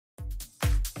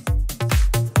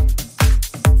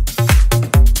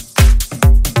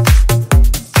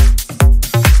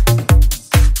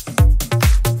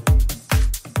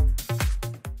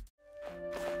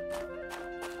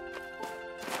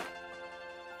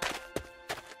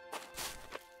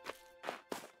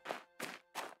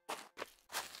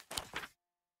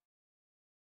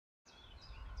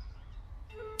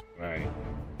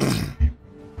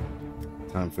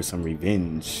time for some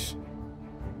revenge.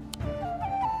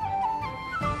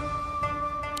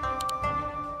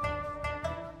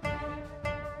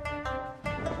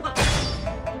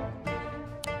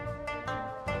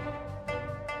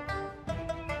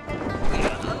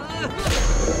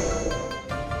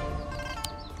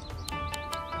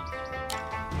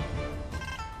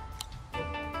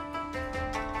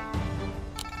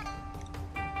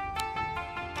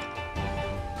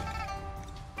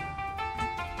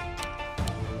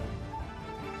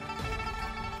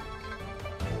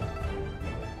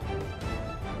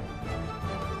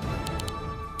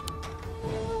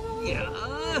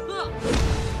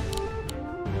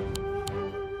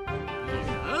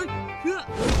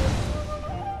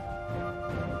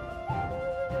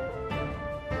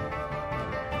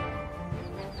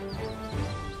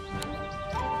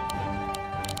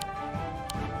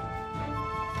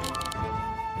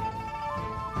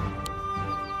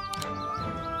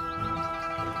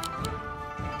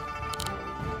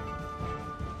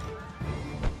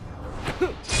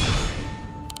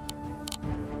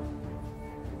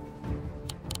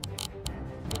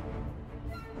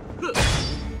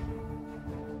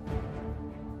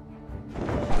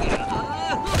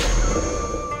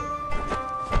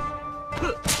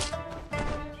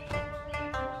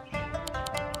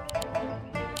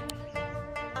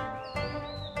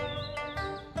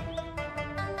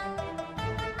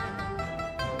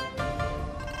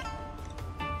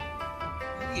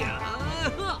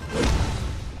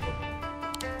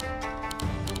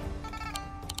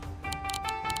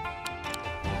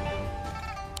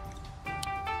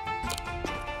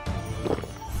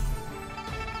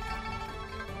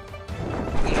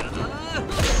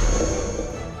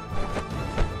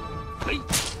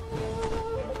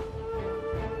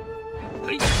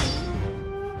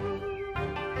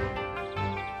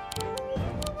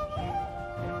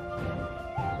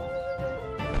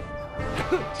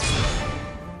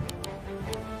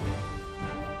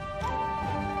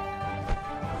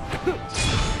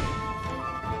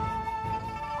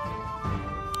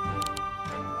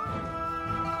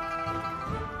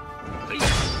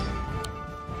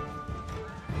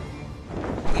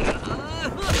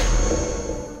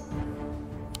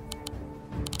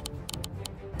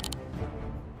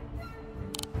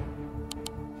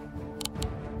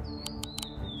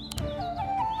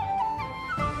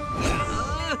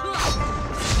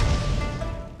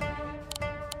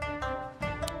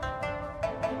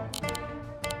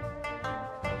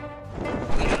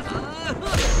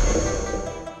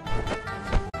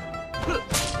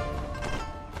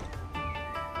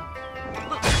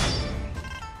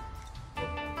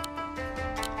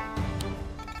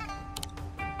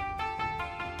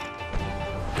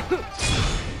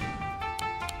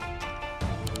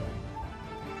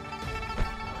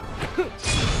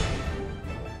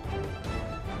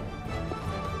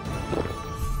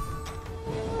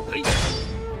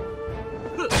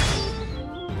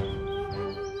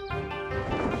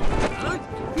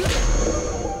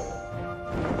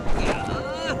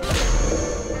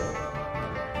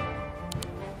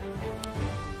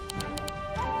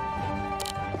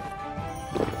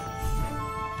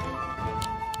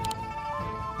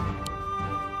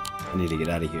 I need to get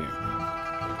out of here.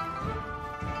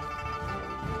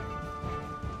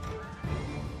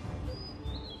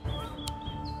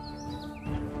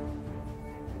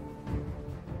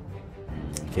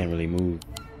 I can't really move.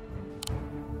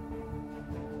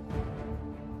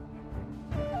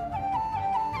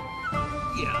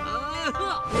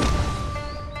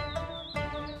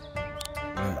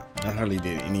 I hardly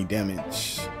did any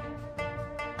damage.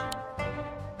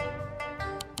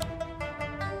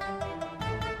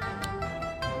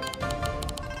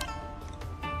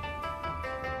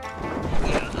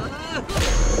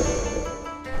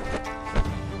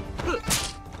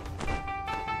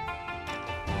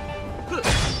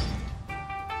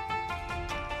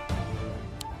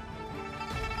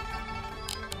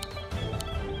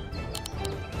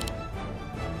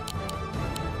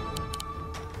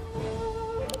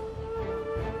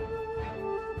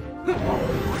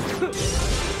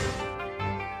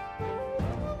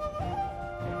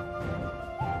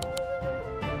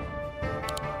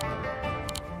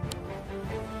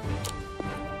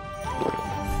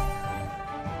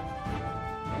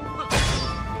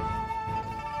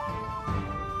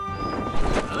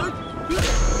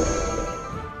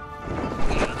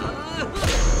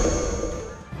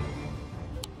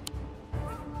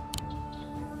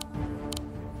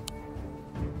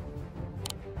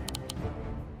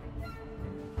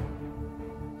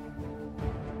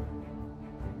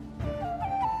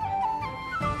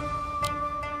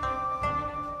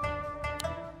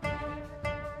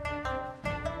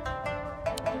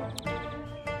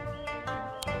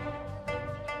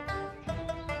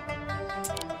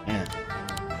 Yeah.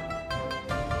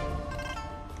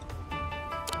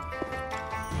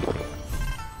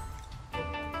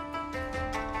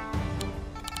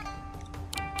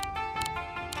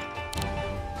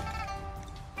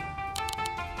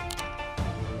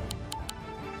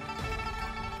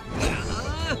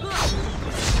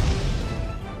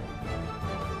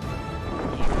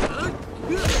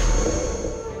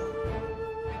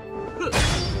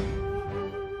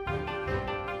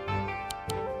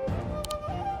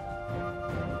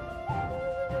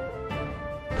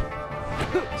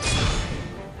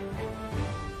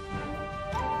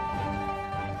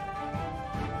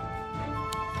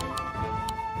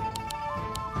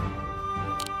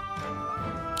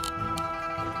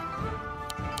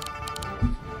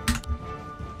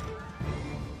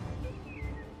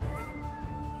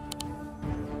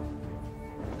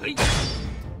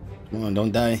 Come on,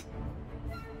 don't die.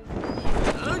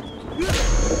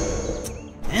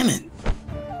 Damn it.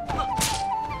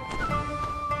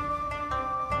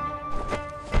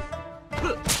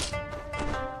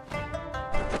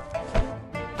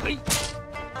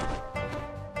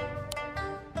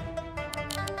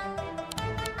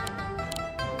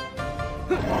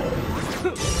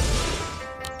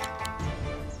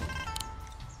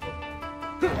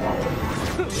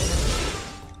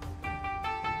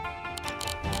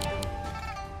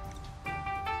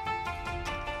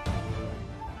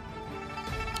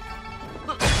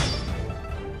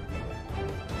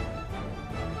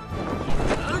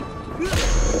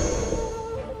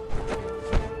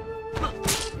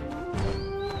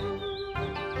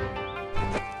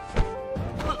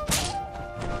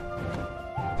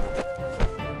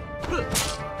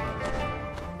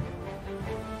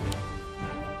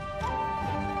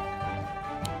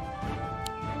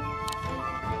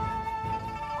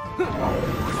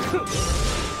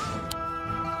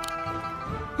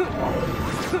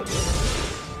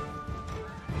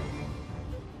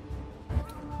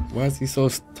 Why is he so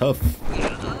tough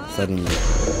suddenly?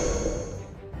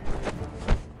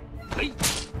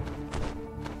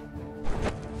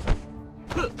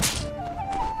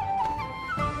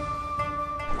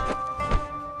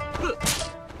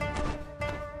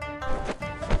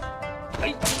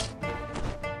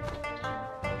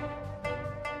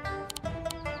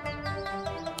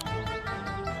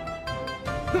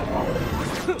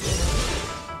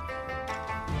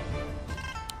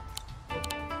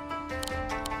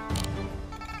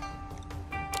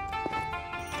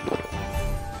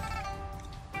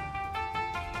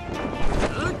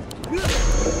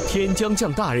天将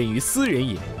降大任于斯人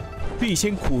也，必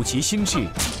先苦其心志，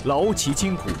劳其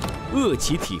筋骨，饿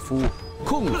其体肤，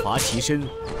控伐其身，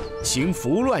行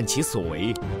拂乱其所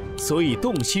为，所以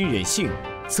动心忍性，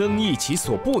增益其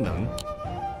所不能。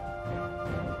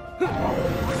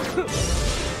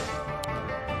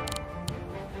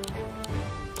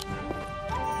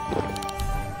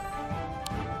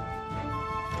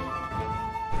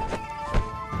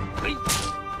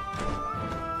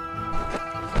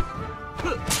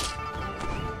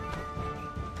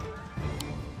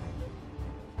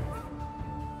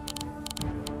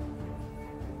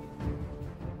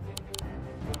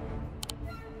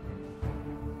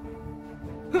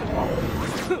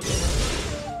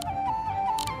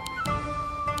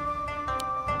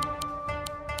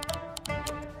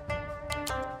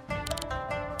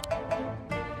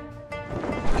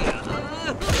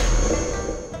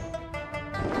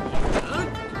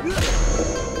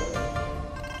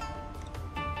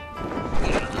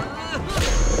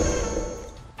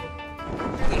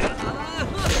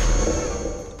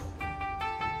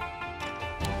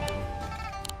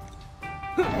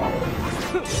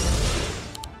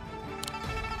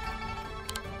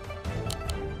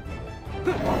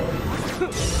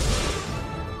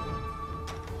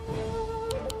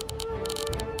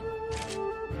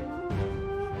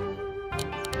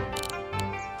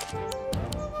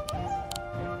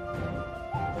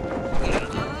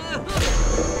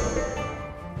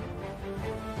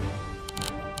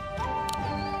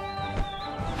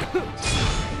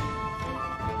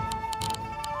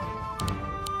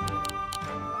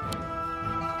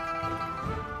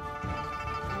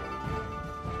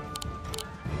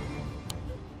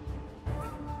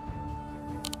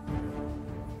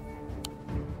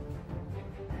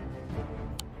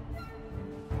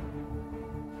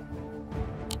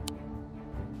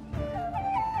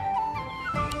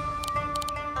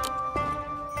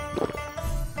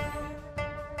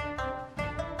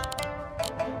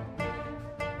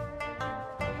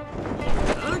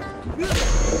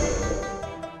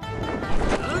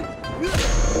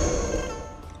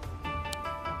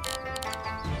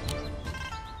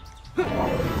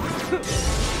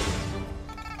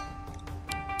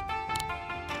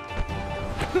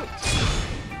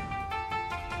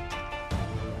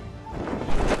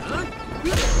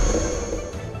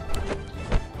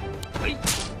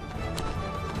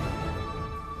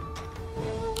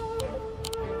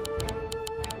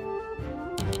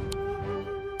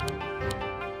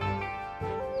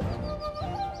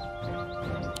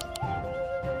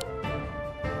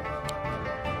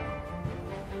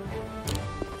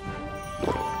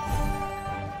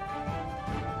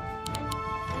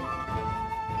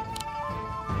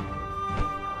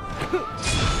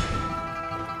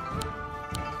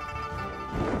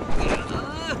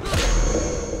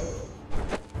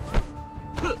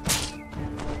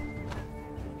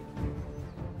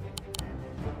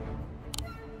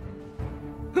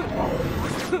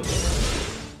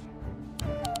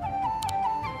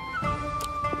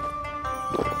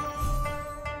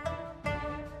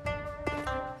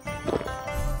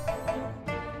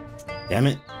Damn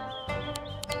it.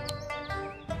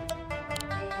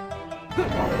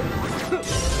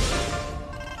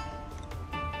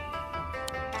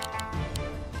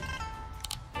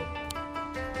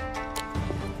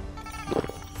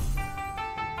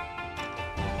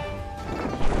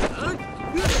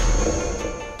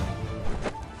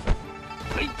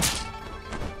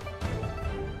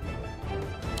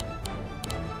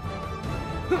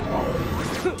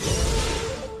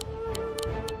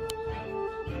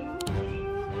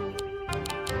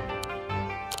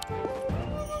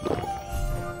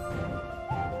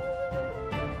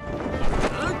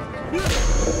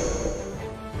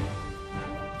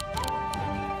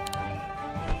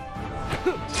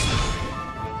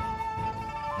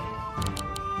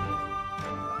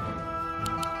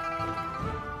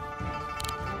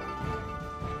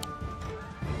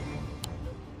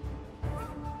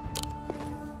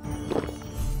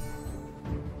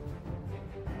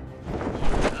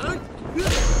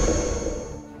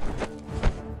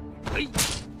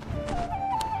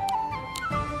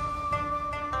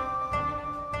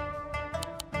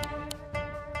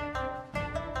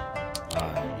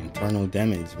 Internal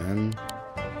damage, man.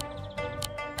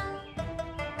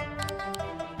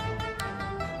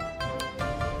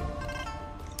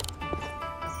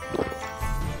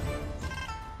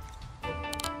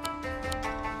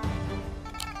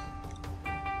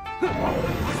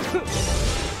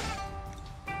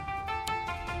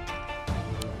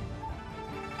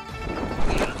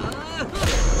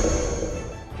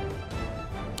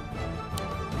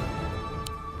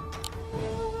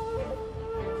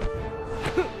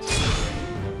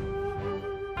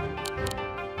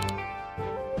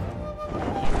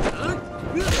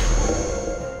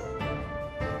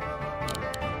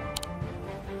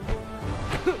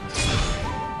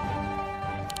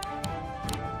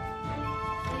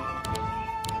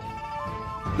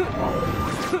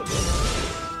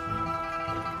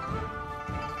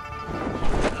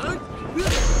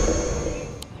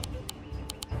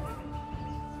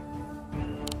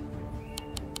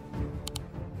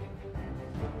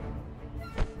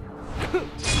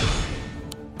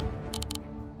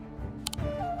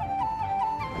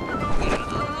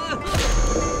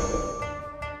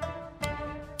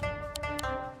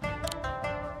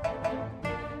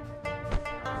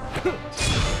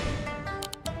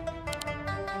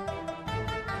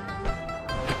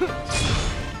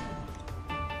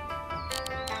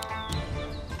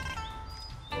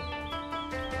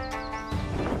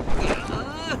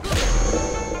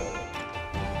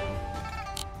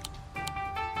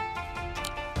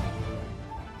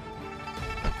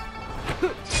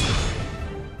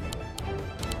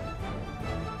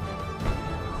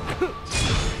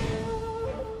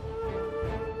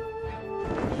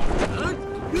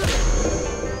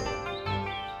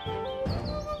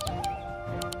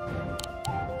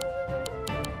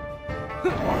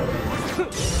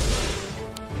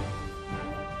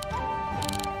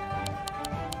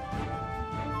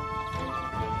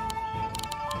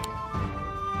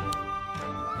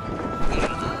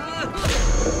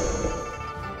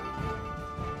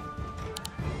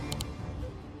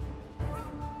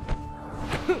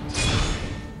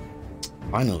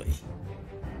 Finally.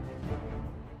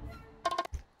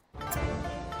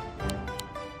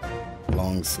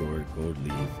 Long sword, gold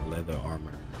leaf, leather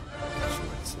armor,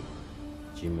 short sword,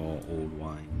 Jimo old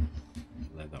wine,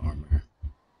 leather armor.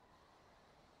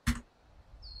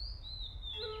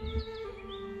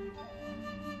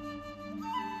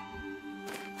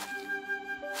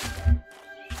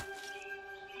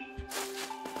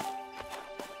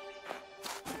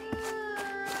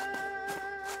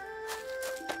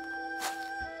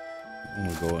 I'm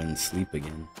gonna go and sleep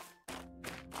again.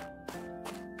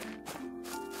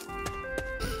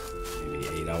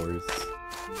 Maybe 8 hours.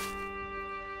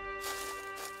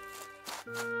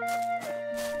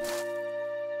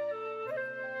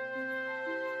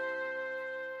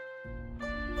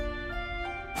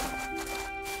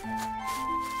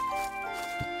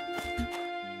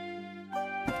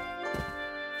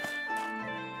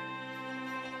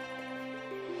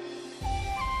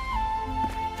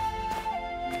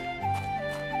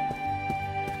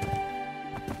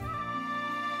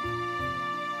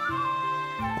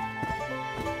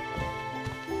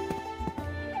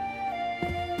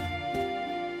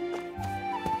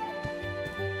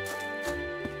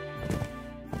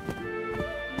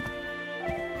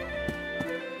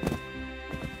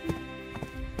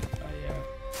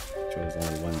 chose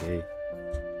only one day.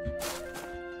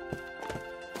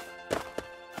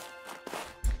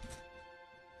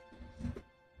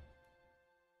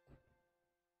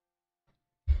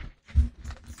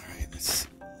 Alright, let's see.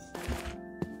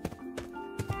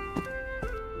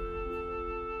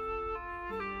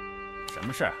 什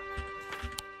么事儿？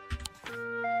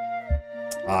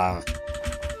啊。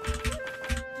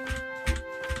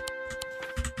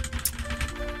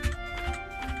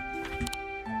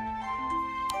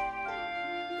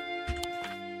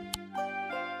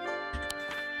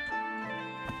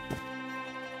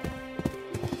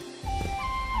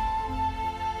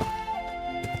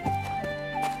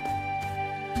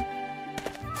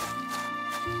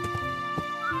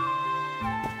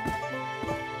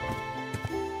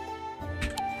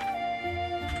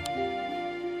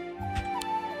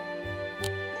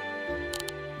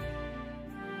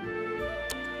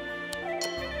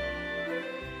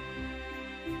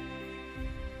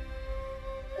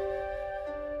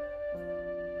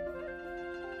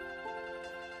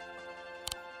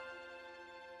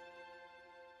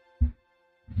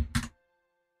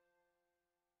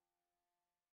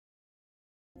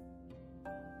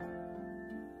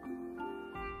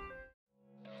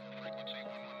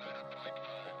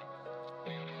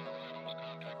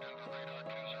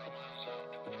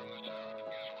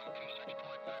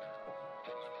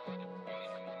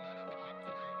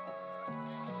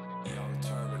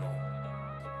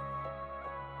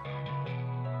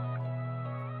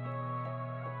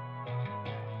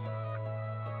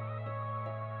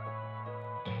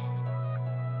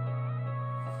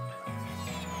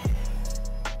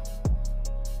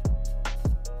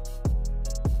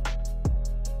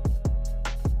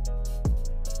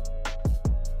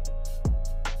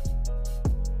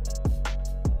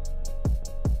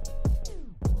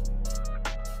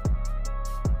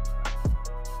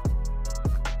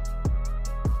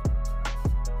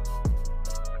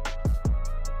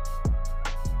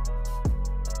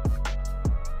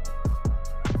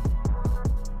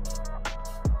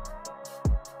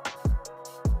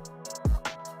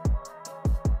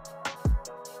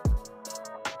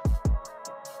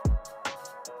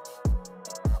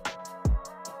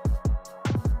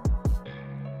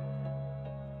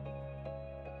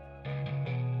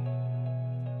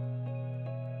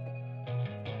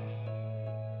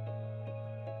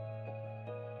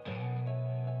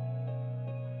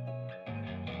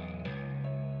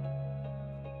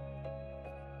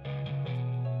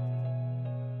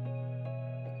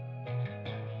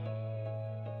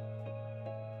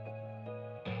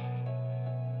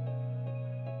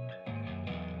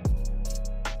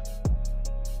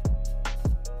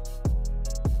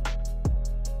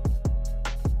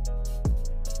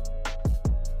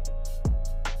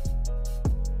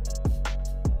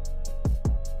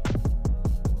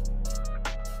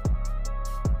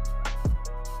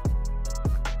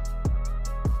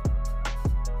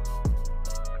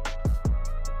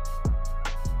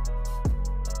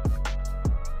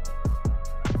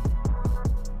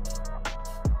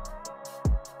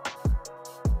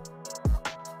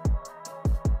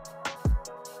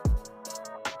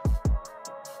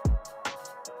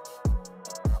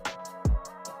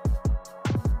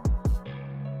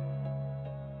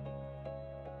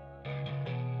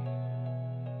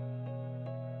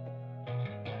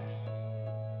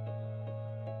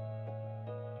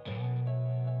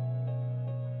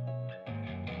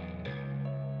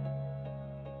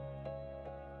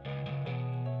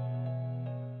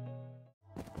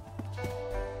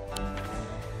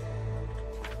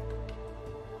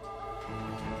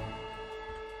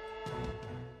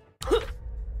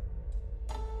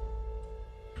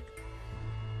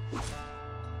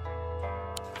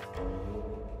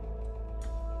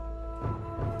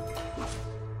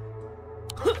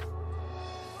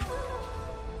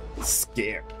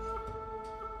Scared.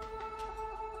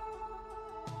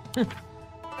 哼，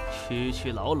区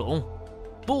区牢笼，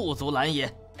不足拦也。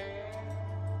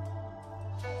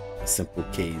A simple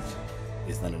cage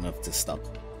is not enough to stop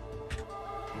him.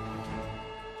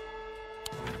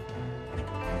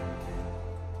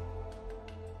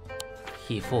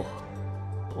 义父，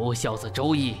不孝子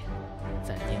周易，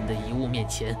在您的遗物面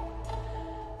前，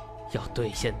要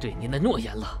兑现对您的诺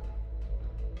言了。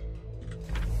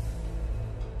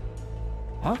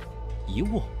啊，遗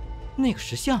物，那个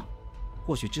石像，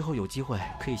或许之后有机会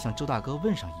可以向周大哥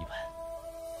问上一问。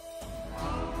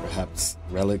Perhaps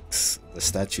relics, the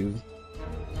statue.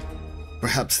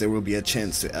 Perhaps there will be a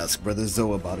chance to ask Brother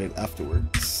Zhou about it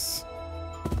afterwards.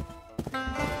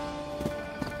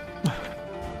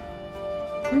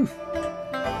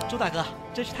 周大哥，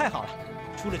真是太好了！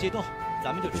出了这洞，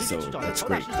咱们就直接 So 去找那 that's 曹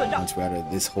大 great. 师算账。 Much better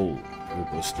this hole. We'll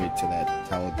go straight to that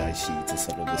Tao Shi to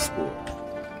settle the score.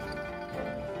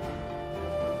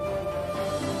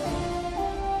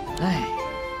 哎，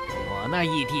我那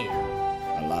义弟，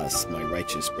 Alas, my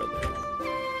righteous brother.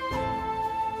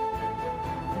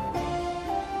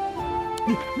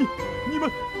 你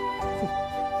们，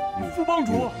副帮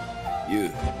主， You,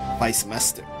 Vice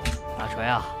Master. 大锤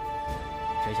啊，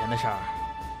之前的事儿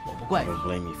我不怪 I 你， don't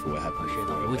blame you for what happened 事 before,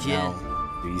 到如 but 今， now,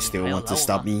 do you still 没有 want to 拦我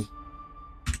stop 吗 me?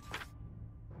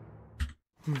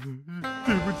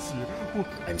 对不起，我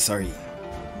I'm sorry.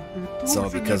 都 It's all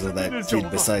是你 because 自 of 己 that 的想 kid 法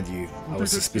beside you. I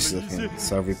was suspicious of him,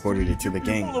 so I reported it to the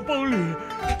别 gang. 忘了帮里。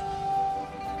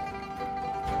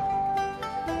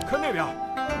看那边，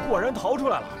果然逃出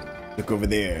来了。 Look over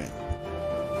there.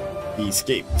 He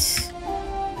escaped.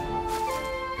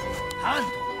 叛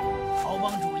徒，曹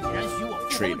帮主已然许我副帮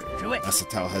Traitor. 主之位， Master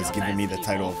Tao has given me the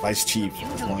title of Vice Chief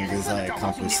as long as I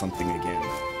accomplish something again.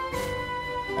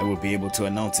 I will be able to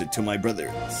announce it to my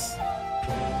brothers.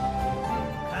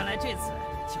 看来这次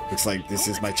就是 Looks like this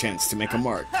is my chance to make a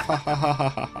mark. Ha ha ha ha ha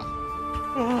ha.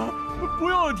 啊！不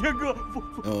要天哥，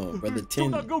 Oh, Brother 周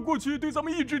Tin. 大哥过去对咱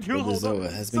们一直挺好 Brother 的， Zoa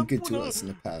has 咱 been good 不 to 能 us in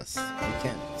the past. We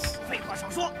can't 废话少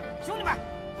说，兄弟们，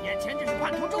眼前这是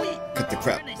叛徒周易， cut the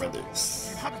crap, 是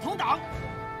brothers. 他的同党。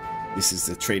 This is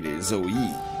the traitor Zhou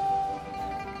Yi.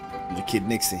 And the kid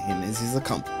next to him is his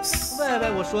accomplice.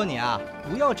 喂，我说你啊，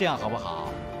不要这样好不好？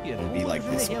也 Don't 不 be 过 like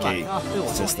就是那 this, 天晚 okay? 上对我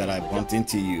It's 做 just 了 that I 一个 bumped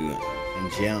into you and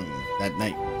Jiang that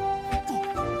night.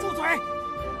 住嘴！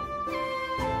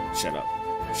 Shut up.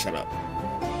 Shut up.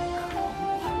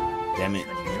 Damn it.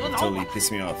 彻底惹恼 Totally 我。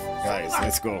 pissed me off. Guys,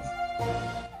 let's go.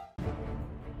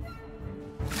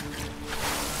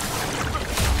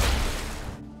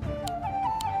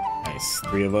 Nice.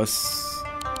 3 of us.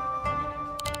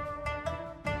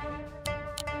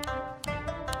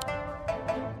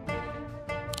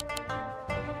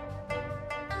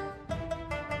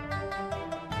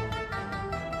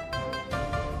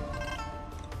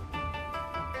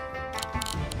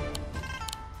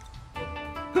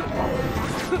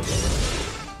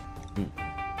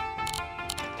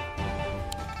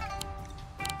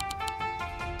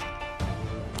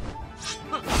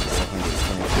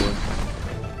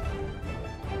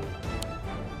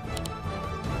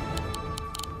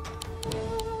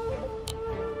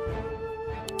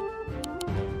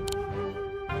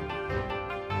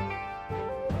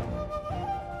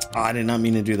 Oh, I did not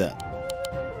mean to do that.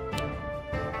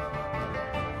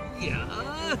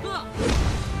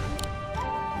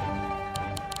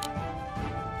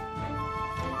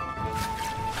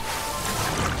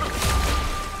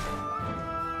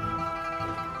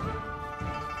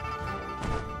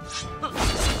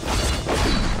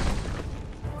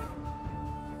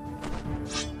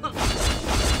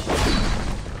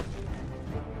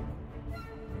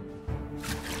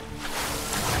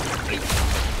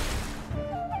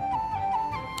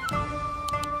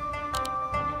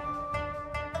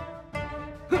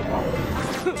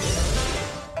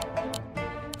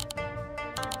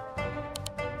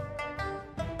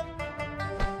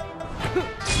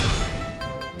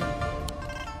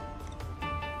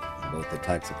 Both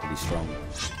attacks are pretty strong.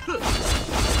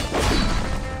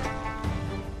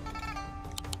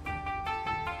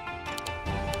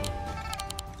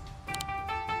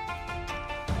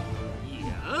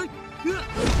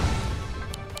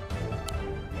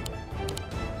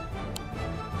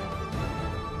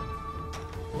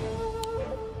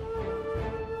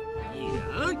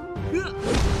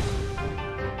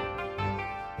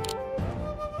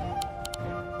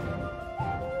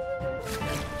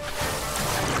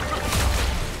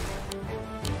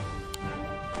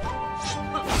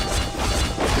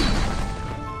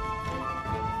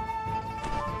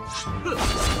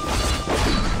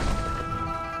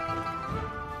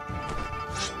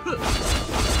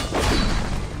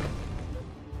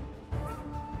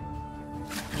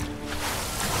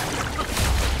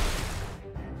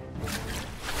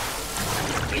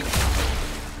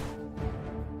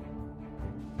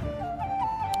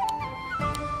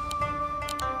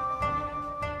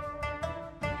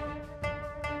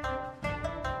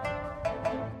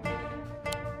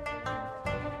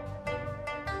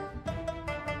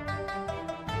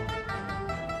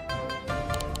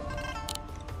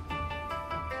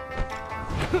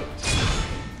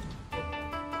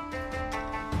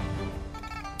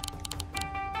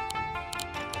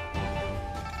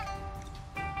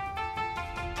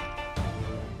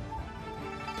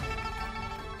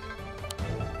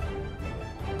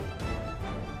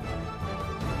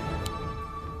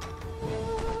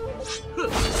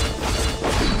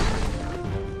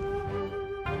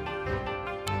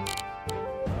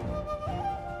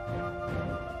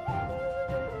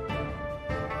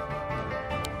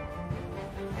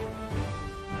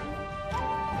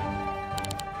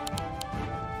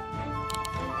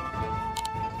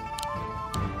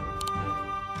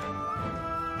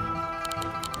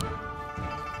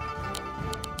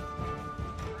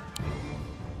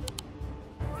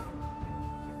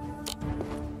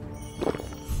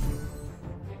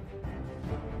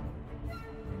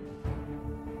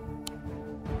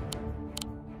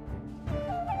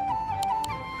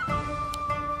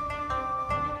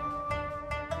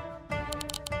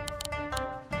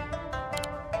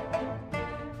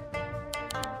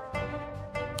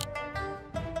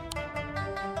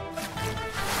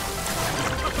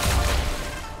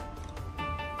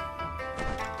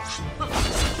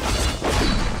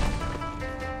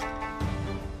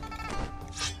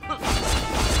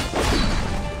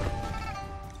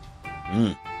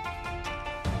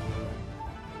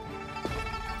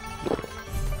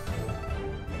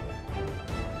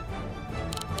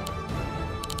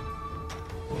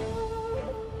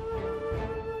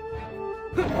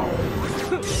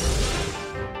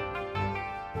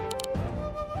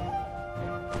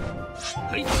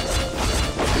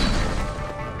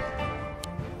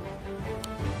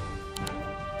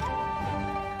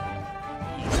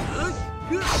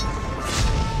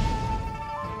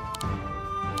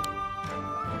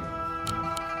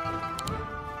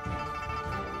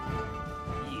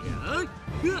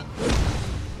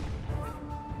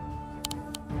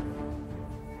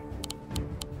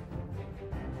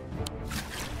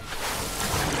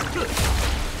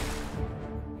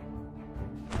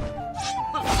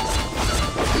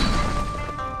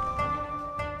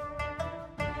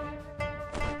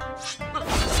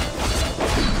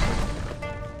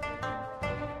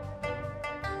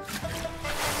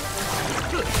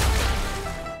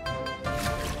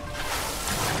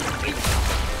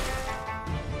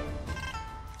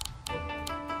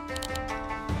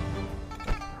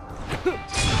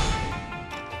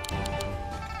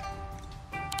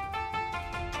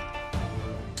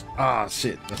 Ah,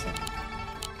 shit. That's not.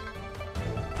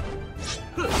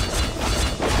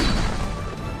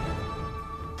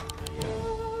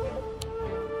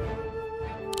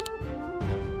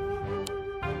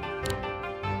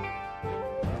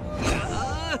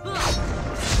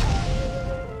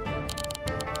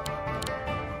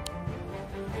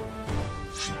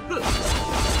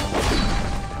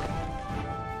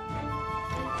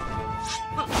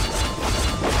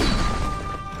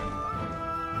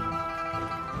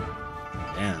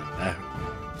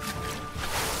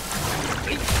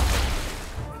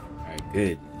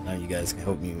 Good. Now you guys can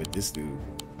help me with this dude.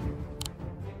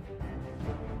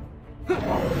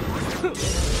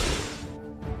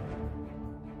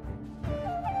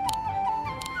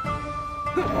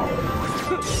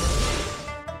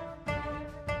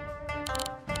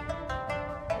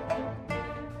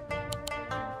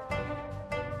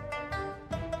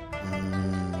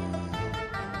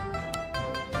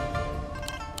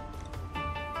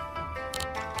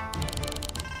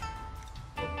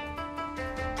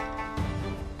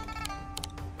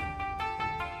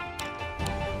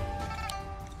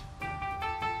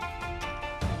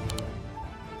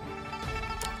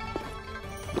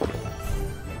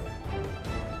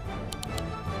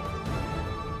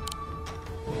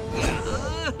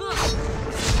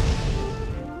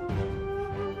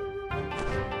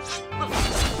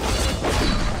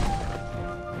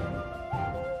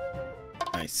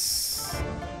 Nice.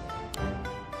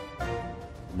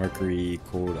 Mercury,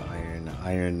 cold iron,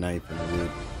 iron knife, and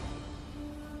wood.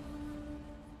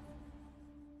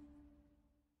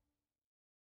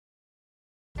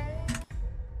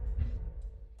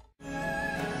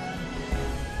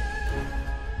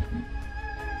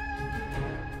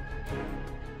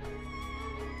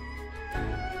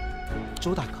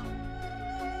 Zhou 大哥，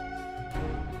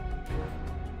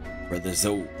 Brother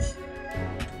Zhou.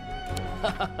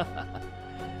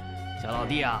 小老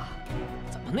弟啊，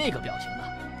怎么那个表情呢？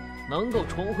能够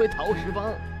重回陶石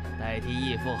帮，代替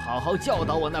义父好好教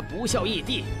导我那不孝义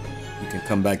弟。 You can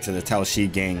come back to the Tao Shi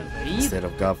gang instead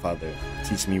of Godfather.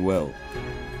 Teach me well.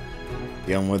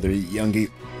 The unworthy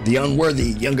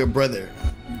younger brother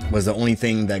was the only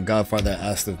thing that Godfather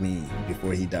asked of me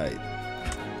before he died.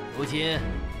 如今，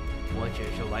我只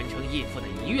是完成义父的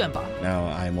遗愿罢了。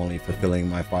 Now I'm only fulfilling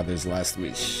my father's last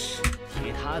wish.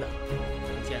 其他的，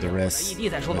见 The 到我的义 rest 弟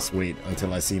再说吧。 must wait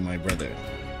until I see my brother.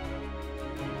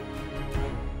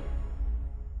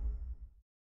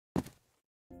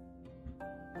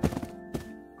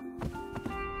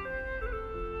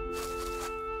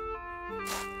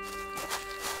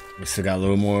 We still got a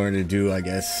little more to do, I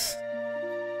guess.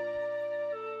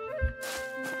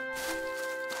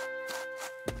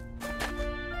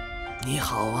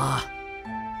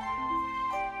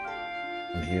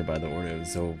 I'm here by the order of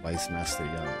Zhou, Vice Master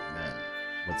Young. Man,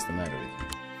 what's the matter with you?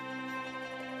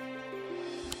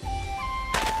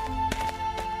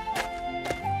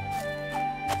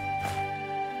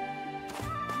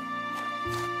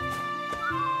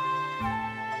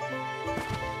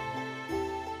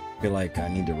 Feel like I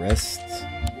need to rest.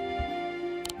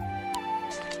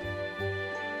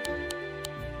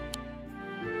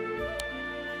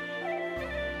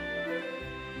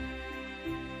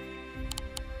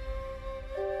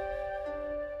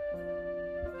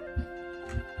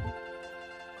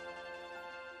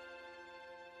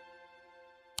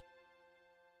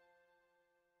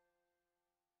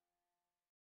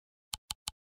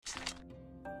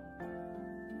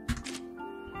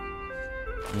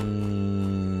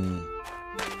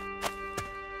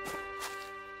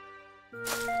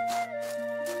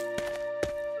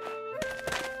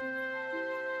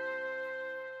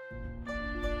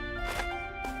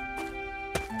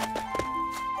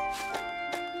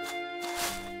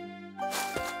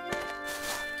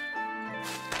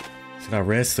 Should I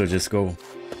rest or just go?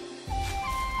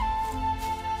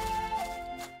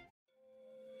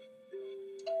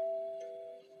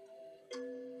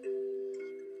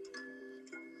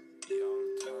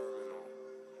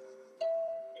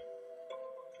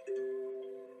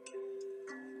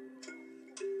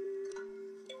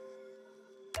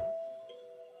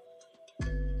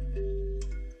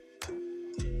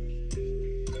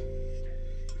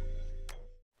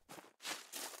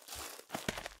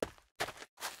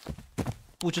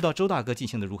 不知道周大哥进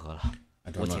行的如何了。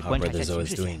 I 我 don't know 且 how 观察一 Brother 下 Zhou 形 is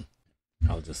势先。 doing.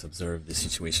 I'll just observe the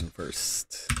situation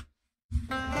first.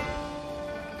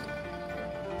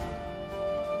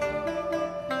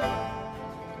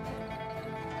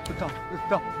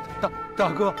 大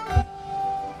哥，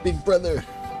 Big brother.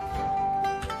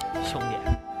 兄弟，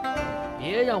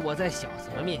别让我在小子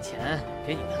们面前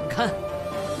给你难堪。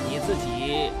你自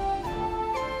己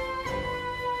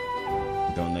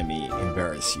Don't let me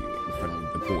embarrass you in front of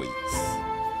the boys.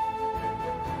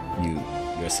 You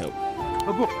yourself.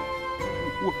 不，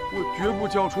我绝不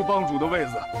交出帮主的位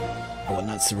子。 I will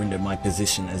not surrender my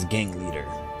position as gang leader.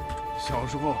 小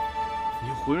时候，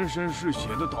你浑身是血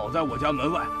的倒在我家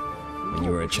门外。 When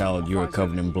you were a child, you were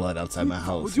covered in blood outside my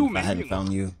house. If I hadn't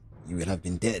found you, you would have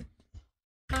been dead.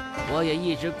 我也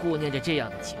一直顾念着这样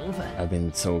的情分， I've been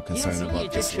so 因 concerned 此一 about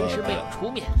直 this 迟迟 love 没有 that 出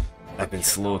面。 I've been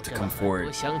slow to come forward,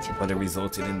 我想起了 but it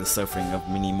resulted in the suffering of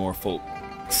many more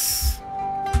folks.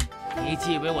 你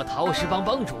既为我陶氏帮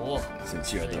帮主，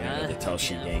 Since you are the leader of the Tao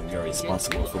Shi gang, you're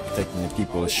responsible for protecting the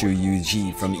people of Zhou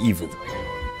Yi from evil.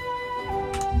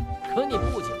 可你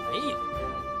不仅没有，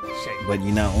甚至 But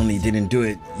you not only didn't do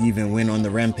it, you even went on the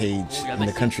rampage 人 in 们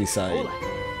the 偷 countryside 来，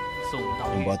送到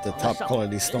and 玉 bought the 皇 top 上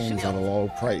quality 人 stones 石 at a 料 low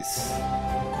price,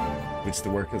 which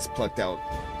the workers plucked out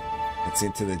and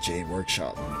sent to the jade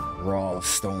workshop. Raw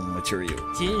stone material.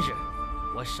 今日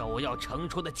我首要惩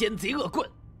处的奸贼恶棍，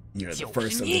 You're the 就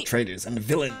first 是 of the 你。 traitors and the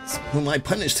villains whom I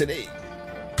punish today.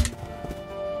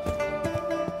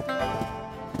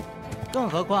 更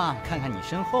何况看看你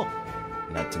身后，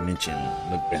 Not to mention,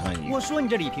 look behind you. 我说你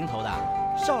这李平头的，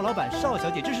邵老板、邵小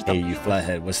姐这是怎 Hey, 么 you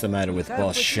flathead, what's the matter with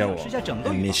Boss Show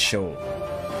and Miss Show?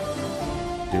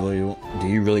 Do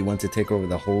you really want to take over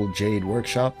the whole Jade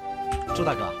Workshop? 周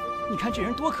大哥，你看这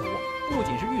人多可恶，不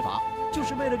仅是御法，就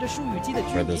是为了这树语姬的居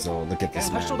Brother 民， Zhou, look at 该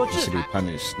this 让他 man. 受到 He 制 should be 裁。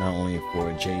 punished not only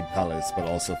for Jade Palace, but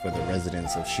also for the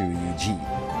residents of Shu Yuji.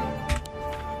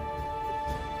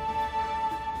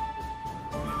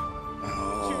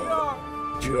 Oh,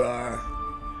 Juar.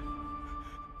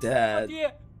 Dad,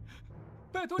 爹，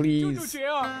拜托你救救 please 杰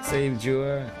儿！ save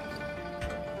Juar.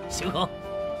 行恒，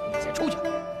你先出去，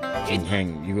给 Jin 你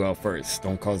Hang, you go out first.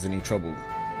 Don't cause any trouble.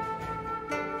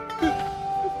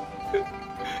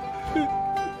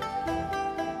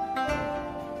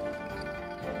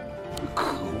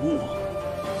 可恶！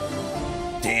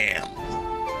 Damn.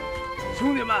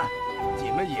 兄弟们，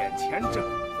你们眼前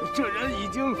这人已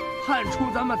经叛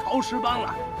出咱们陶石帮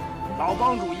了。老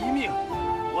帮主一命，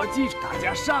我记着，大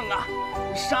家上啊！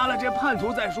杀了这叛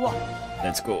徒再说。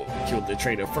 Let's go. Kill the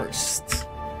traitor first.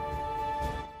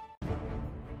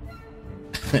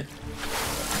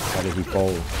 How did he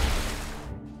fall?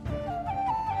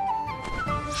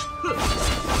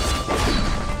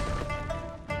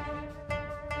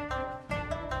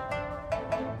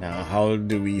 Now, how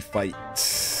do we fight?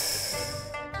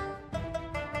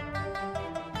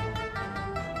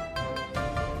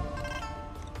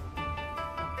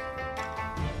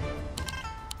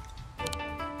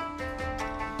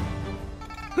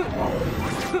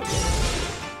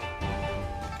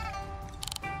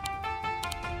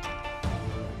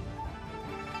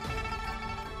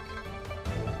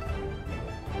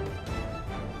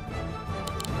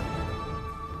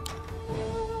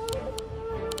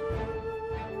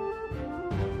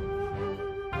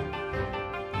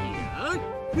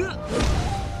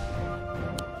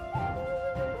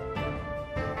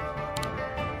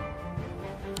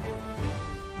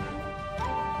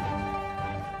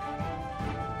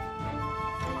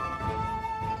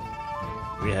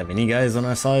 Do we have any guys on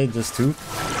our side? Just two?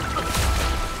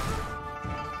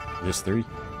 Just three?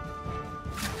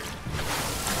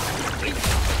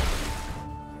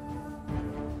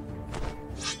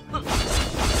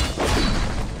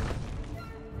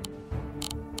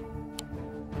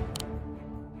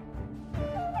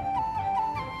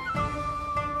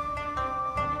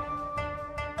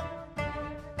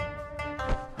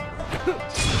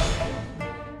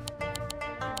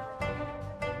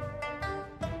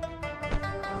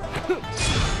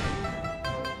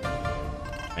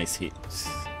 Nice hit.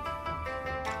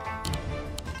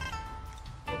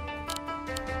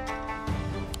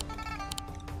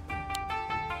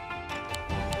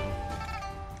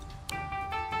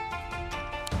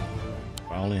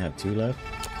 I only have two left.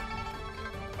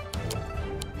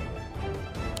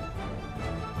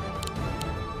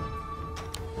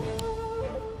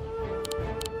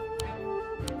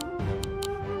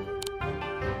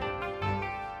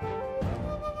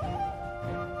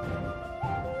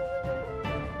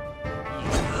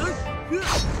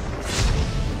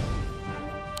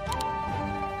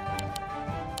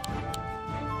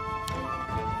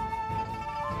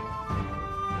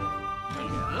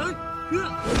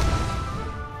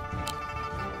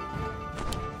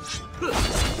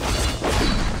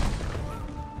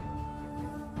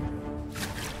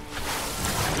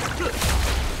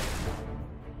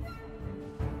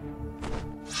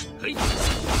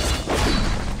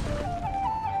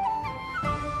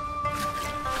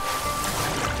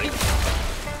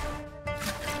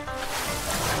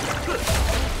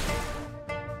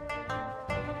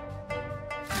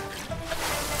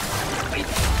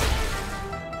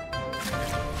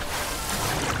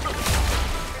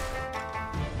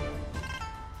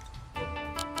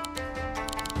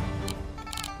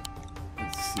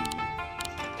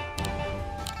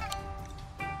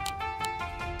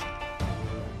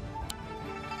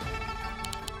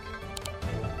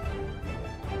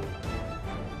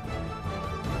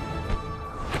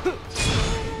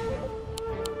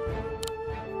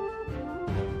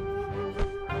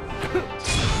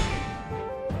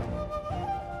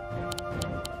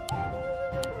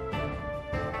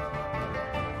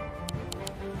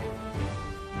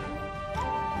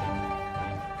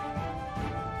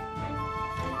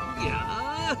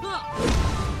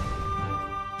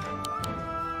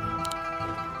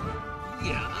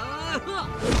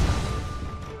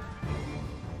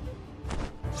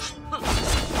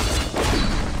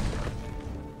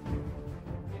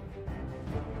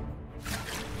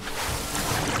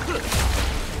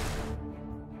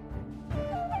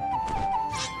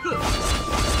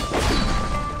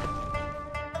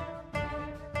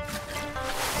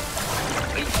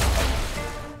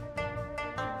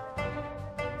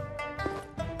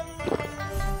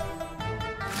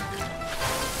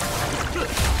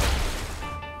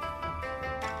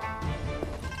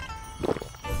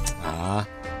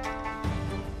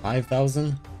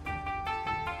 5,000?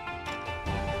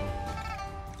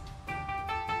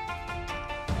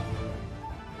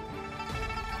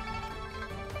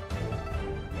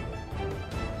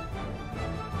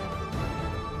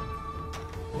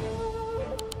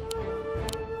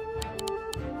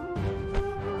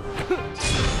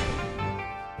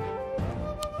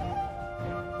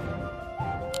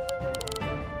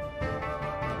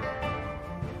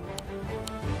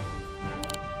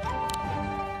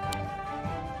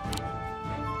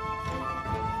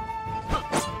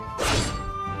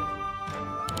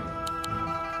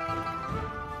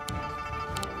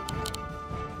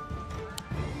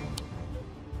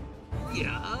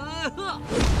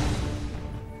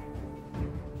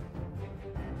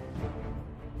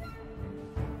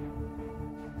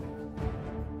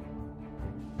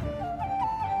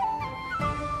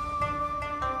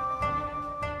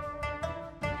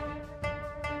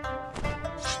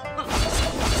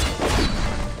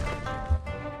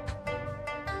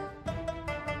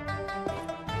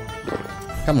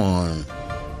 Come on.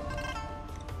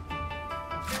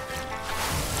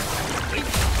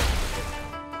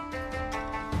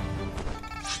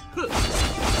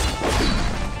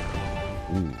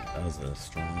 Ooh, that was a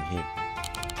strong hit.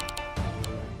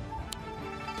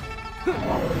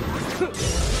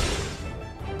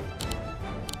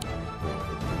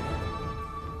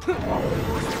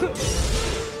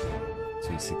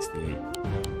 $268.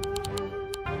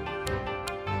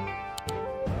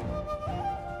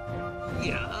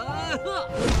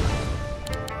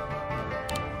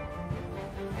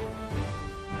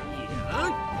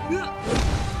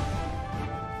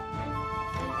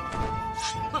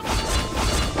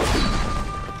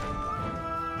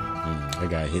 That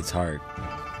guy hits hard.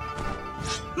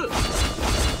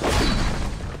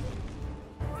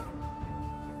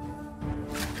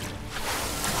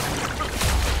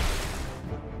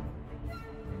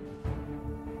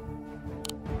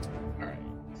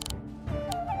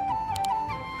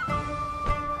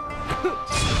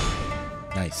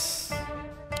 Nice.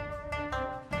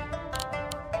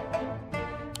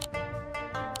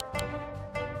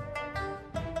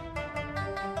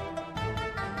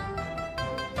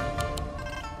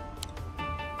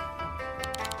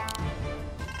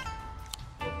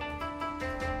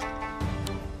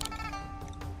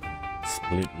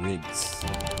 Split rigs.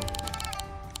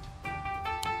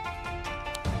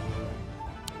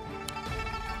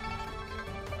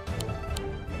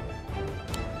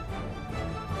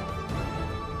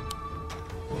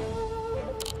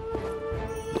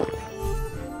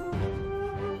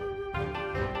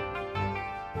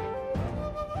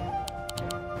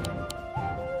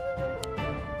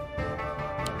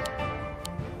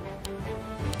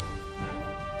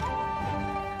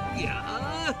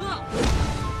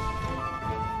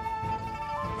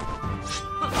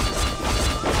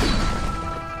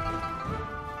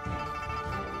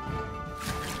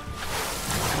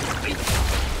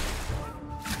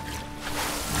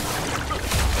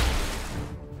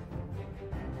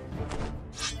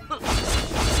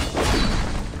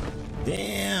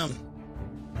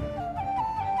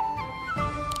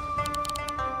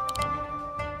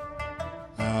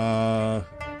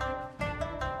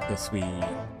 Guess we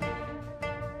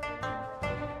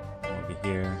over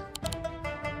here.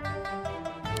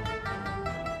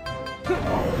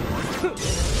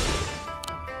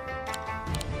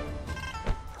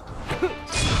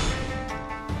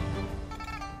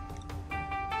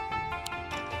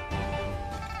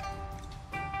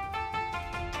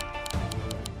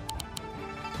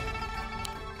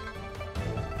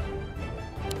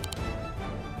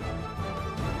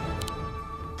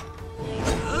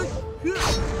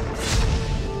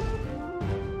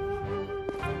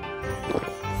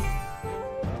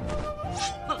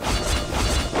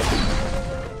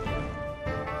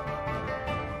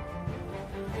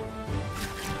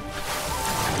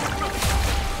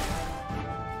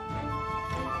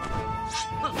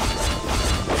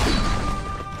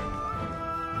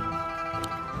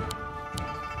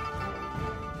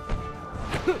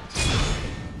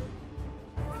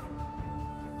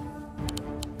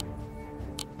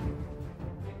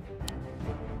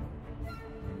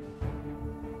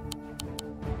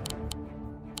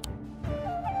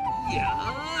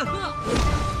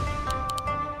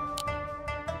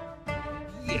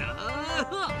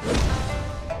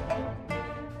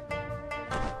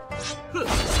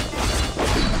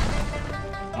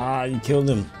 Ah, you killed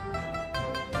him.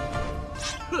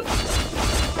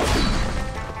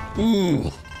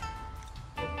 Ooh.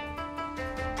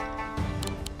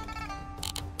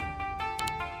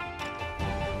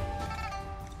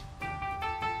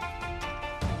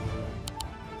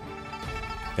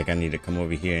 I think I need to come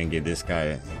over here and give this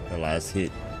guy the last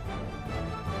hit.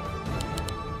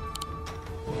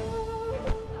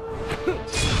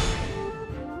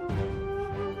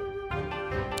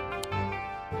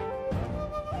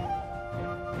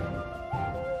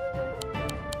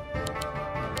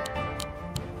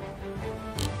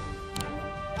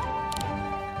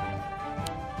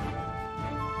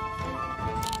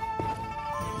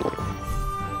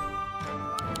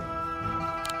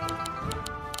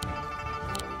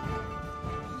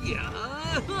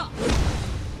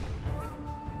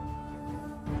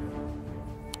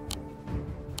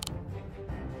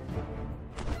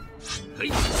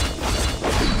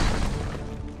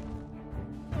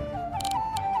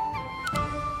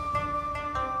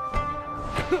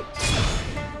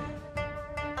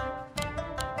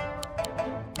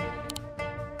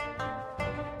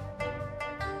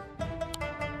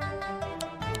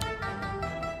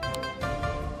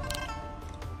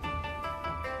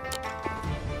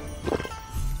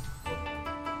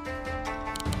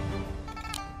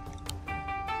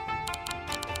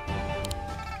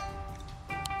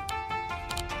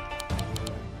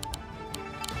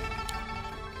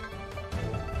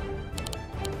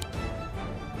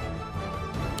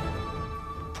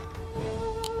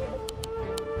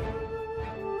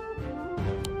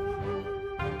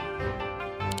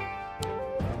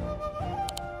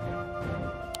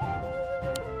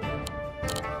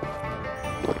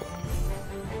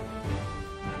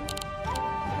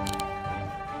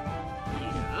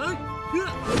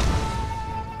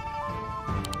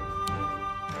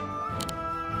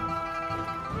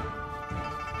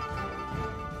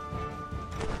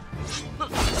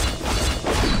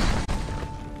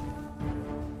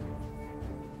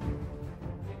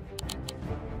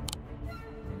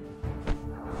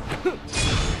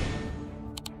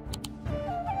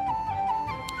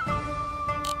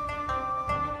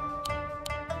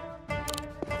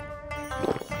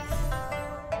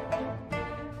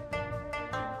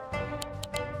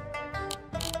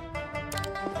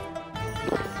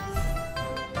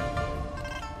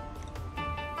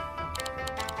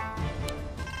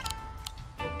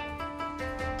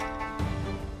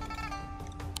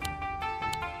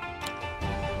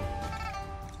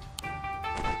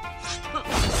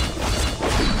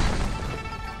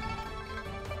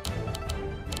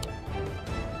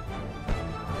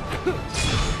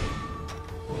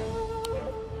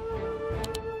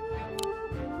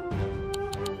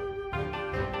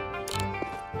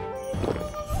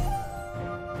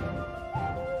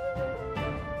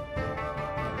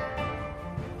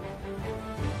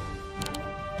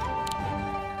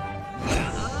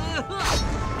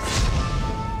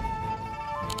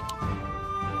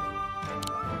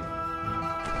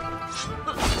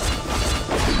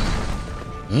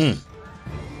 He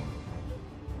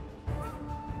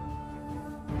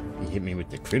hit me with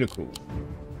the critical.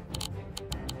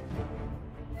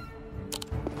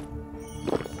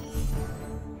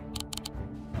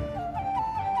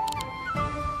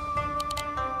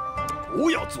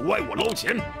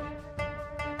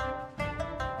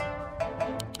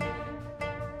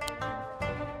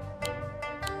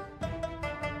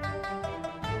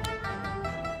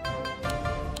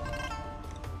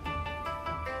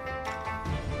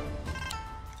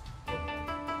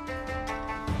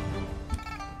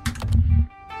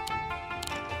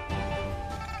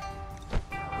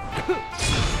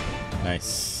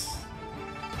 Nice.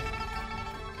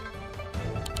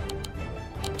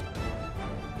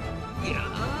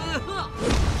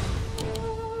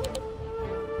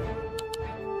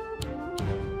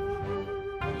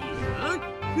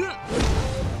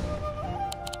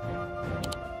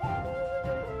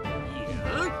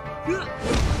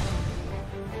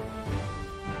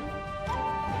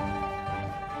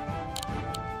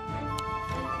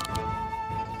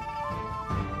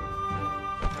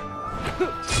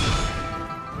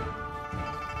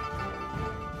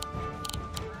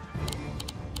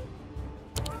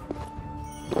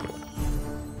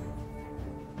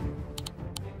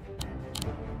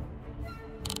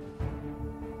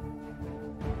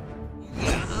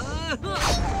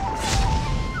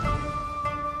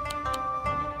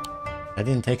 I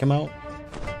didn't take him out.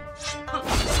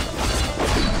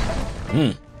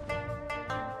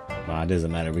 Well, it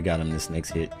doesn't matter. We got him this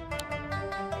next hit.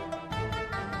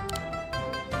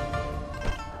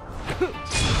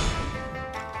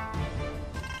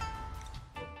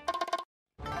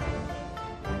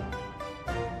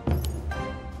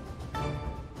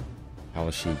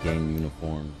 Tao Shi gang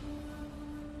uniform.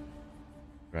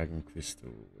 Dragon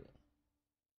crystal.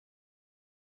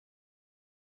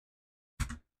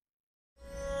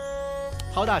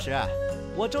 陶大师，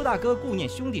我周大哥顾念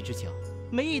兄弟之情，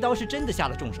没一刀是真的下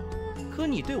了重手，可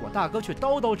你对我大哥却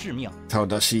刀刀致命。Tao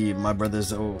Shi, my brother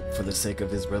Zhou, for the sake of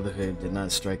his brotherhood, did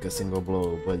not strike a single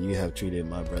blow, but you have treated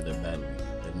my brother badly.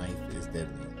 The knife is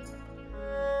deadly.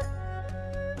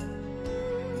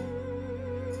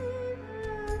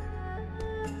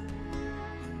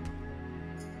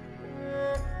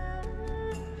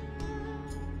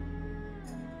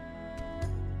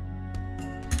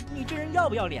 你这人要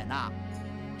不要脸呐？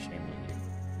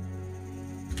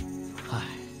 唉，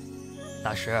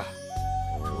大师，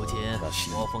如今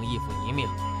魔风义父一命，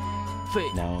废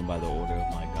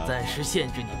暂时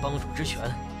限制你帮主之权，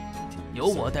由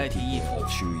我代替义父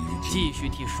继续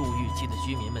替树玉姬的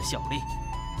居民们效力。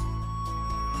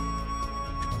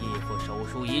义父手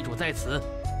书遗嘱在此，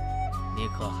你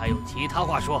可还有其他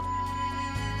话说？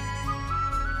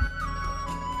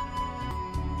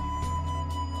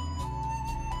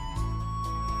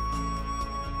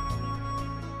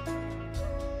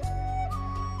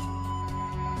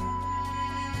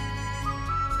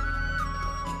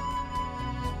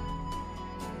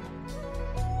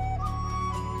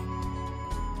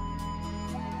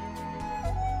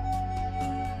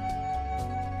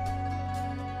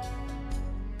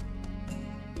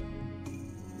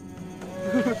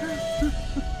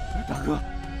 大哥，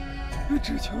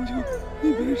只求求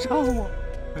你别杀我，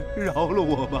饶了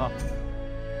我吧！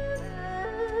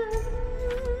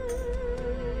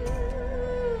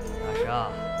大师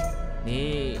啊，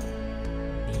你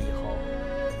以后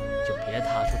就别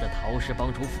踏出这陶氏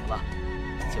帮主府了，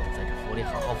就在这府里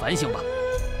好好反省吧。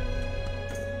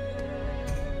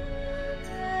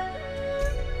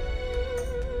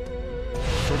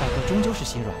周大哥终究是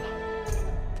心软了。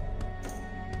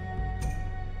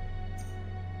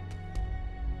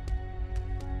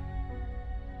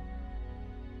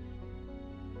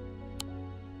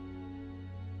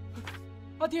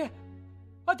 阿爹，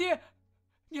阿爹，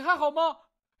你还好吗？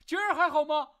娟儿还好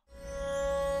吗？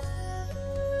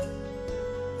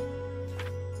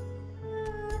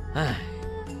哎，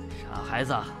傻孩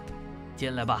子，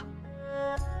进来吧，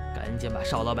赶紧把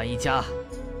邵老板一家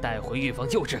带回御房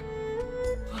救治。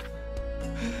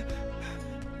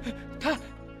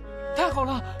太好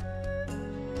了！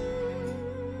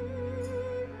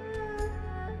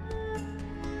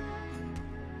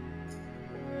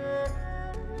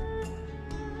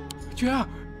娟儿，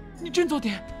你振作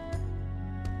点。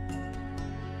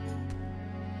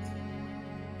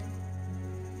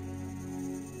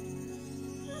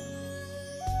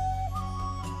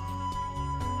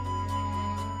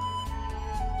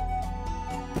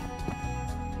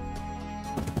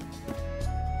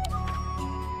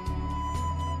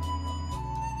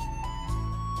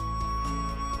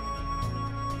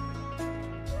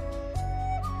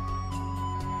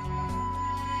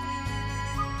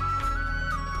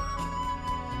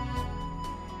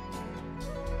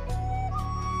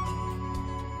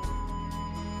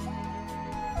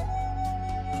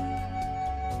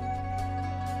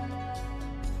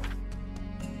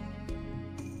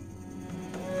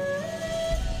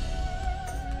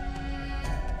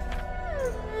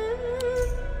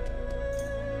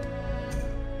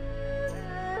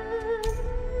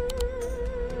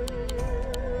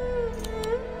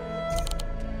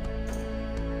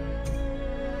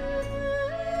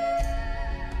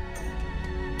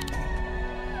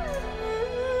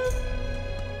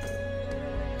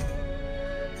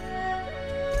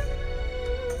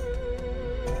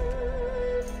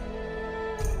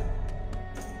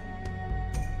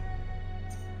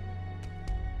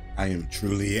I am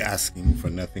truly asking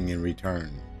for nothing in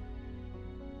return.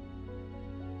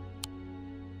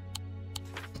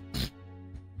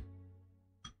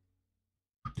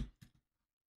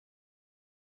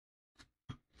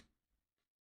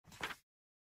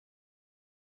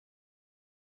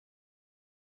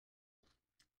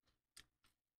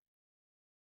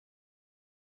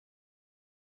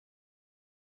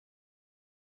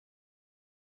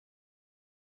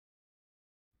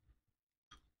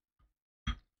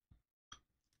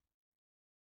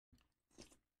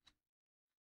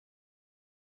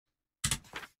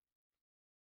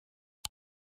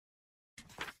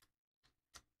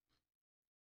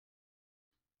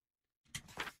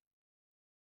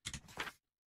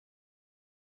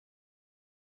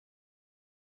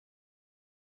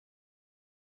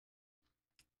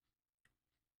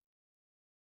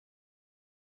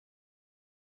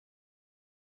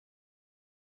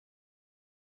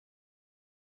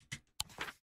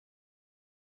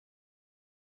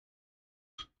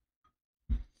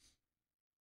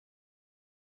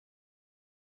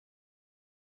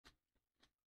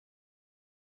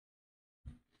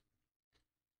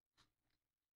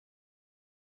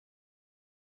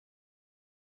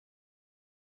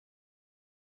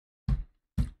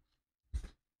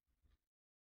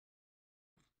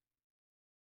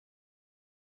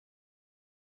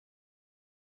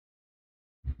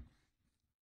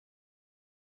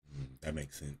 That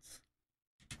makes sense.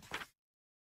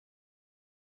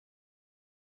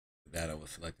 For that, I will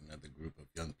select another group of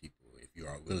young people. If you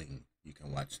are willing, you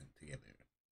can watch them together.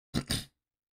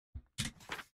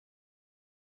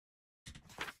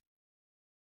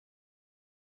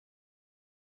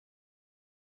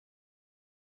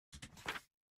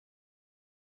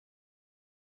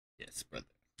 Yes, brother.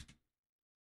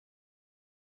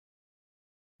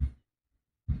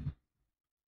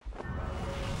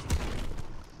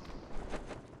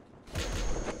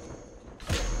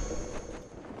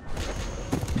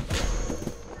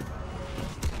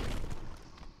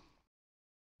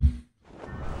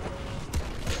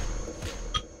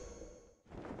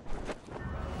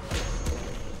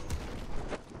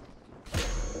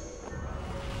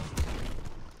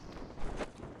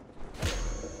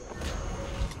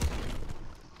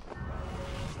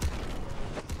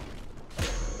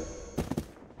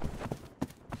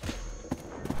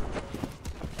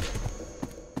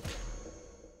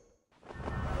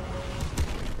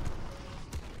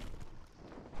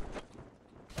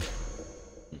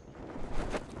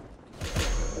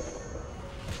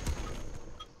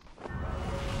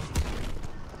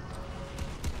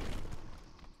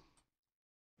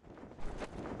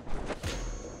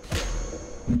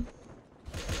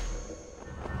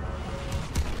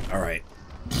 Alright,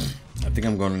 I think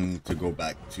I'm going to go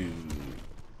back to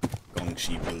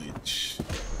Gongshi village.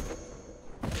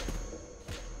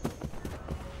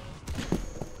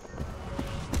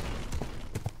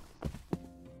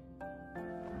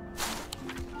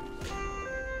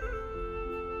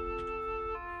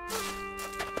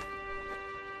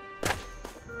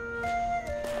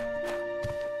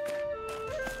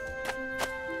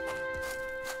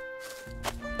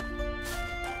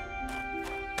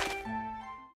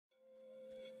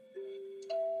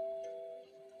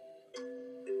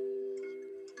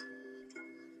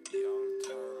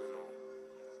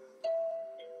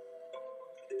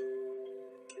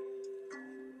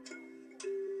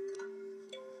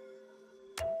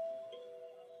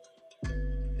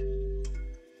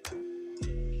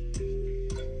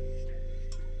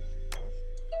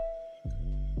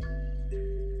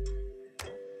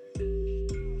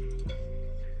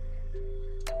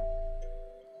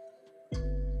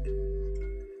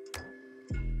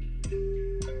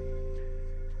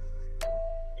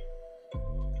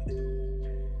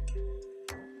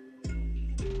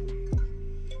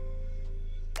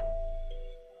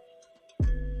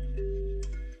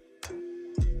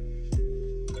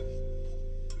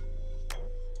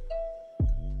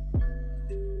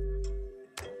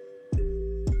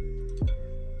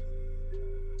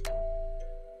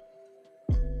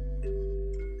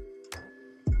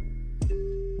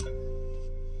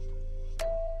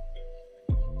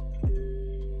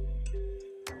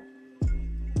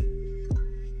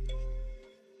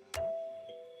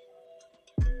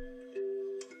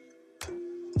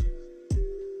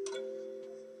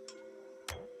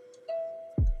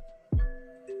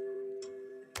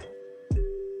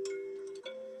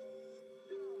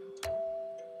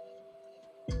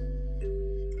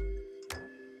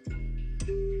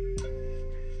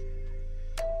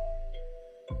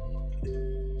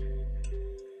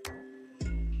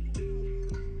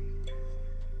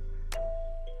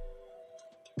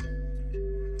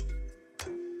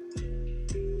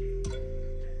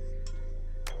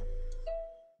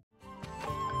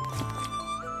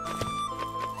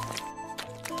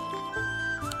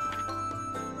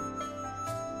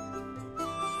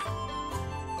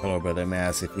 Hello, brother. May I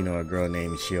ask if you know a girl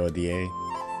named Xiao Die?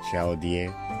 Xiao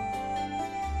Die?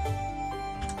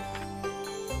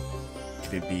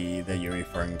 Could it be that you're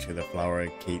referring to the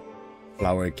flower-cating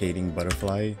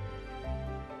butterfly?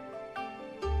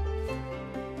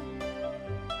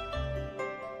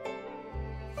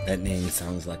 That name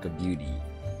sounds like a beauty.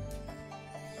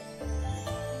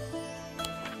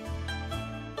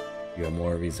 You are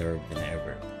more reserved than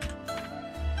ever.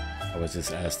 I was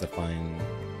just asked to find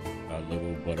a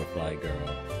little butterfly girl.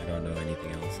 I don't know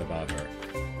anything else about her.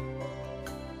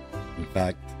 In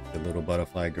fact, the little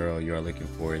butterfly girl you are looking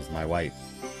for is my wife.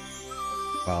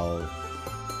 Bao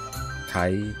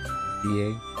Kai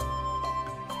Die.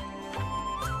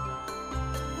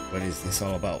 What is this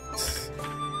all about?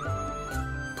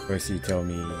 First you tell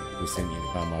me who sent you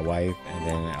to find my wife, and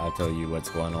then I'll tell you what's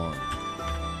going on.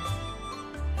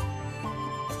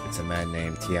 It's a man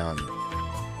named Tian.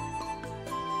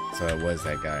 So it was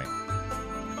that guy.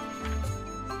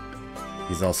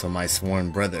 He's also my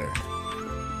sworn brother.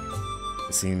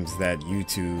 It seems that you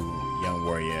two, young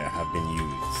warrior, have been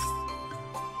used.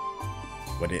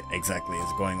 What exactly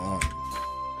is going on?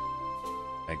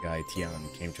 That guy Tian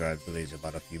came to our village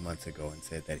about a few months ago and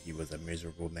said that he was a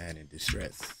miserable man in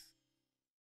distress.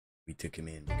 We took him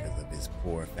in because of his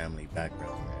poor family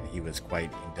background, and he was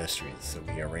quite industrious, so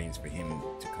we arranged for him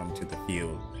to come to the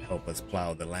field and help us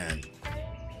plow the land.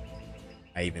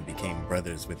 I even became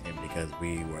brothers with him because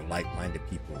we were like-minded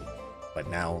people, but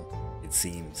now it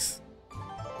seems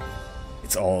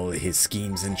it's all his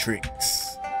schemes and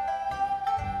tricks.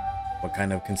 What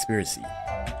kind of conspiracy?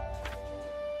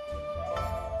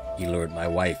 He lured my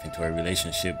wife into a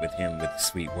relationship with him with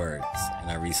sweet words,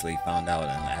 and I recently found out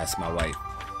and asked my wife.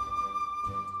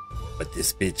 But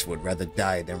this bitch would rather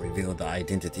die than reveal the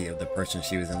identity of the person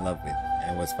she was in love with,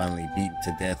 and was finally beaten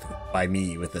to death by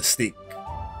me with a stick.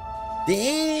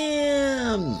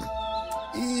 Damn!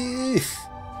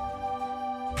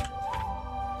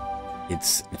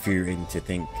 It's infuriating to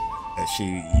think that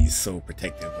she is so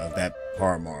protective of that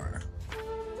Paramar.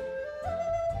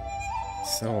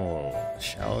 So,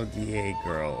 Xiao Die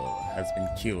girl has been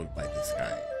killed by this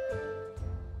guy.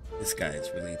 This guy is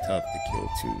really tough to kill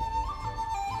too.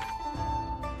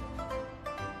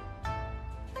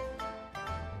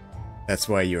 That's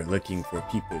why you're looking for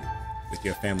people with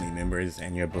your family members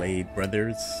and your blade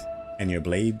brothers and your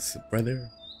blades brother.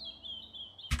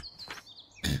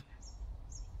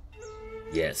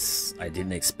 Yes, I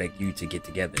didn't expect you to get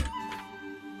together.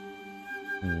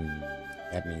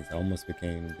 That means I almost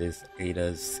became this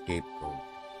Ada's scapegoat.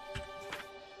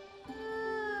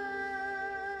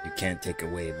 You can't take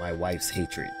away my wife's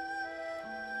hatred.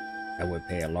 I would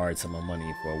pay a large sum of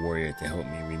money for a warrior to help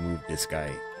me remove this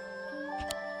guy.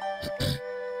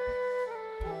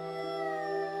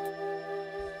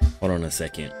 Hold on a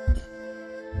second.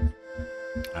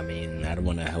 I mean, I don't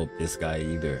want to help this guy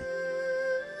either.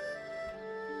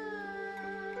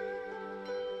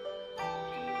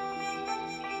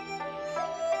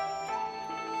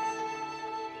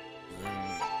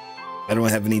 I don't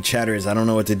have any chatters. I don't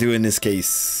know what to do in this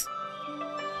case.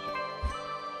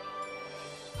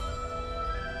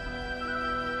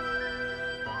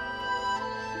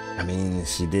 I mean,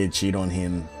 she did cheat on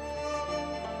him.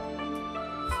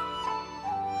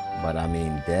 But I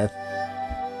mean, death.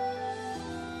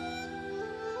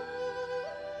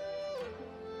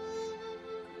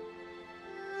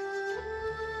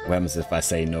 What happens if I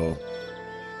say no?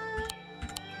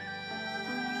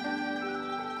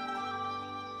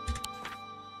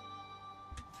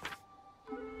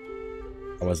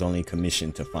 I was only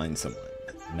commissioned to find someone.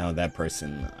 Now that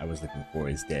person I was looking for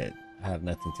is dead. I have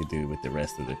nothing to do with the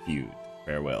rest of the feud.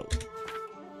 Farewell.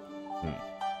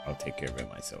 I'll take care of it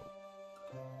myself.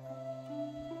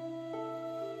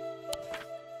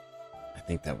 I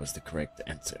think that was the correct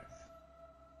answer.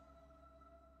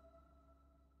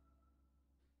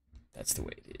 That's the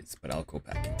way it is, but I'll go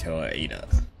back and tell Ada.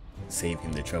 Save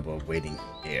him the trouble of waiting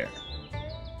there.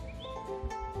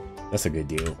 That's a good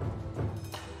deal.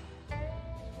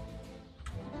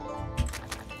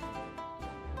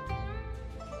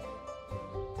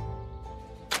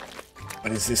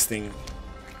 What is this thing?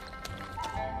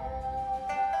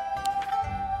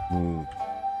 Ooh.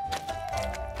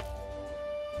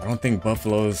 I don't think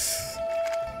buffaloes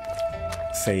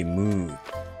say moo.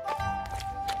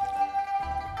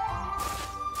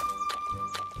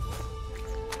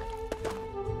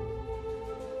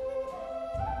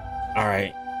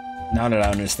 Alright, now that I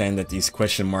understand that these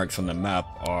question marks on the map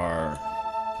are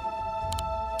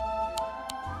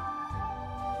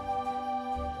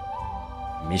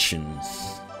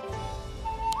missions.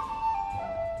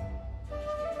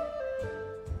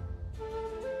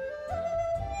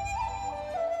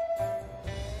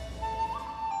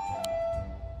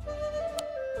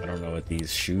 don't know what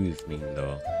these shoes mean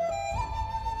though.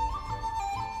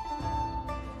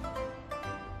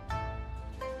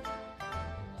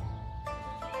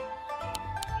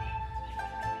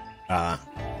 I'll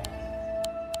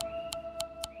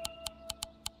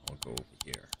go over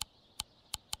here.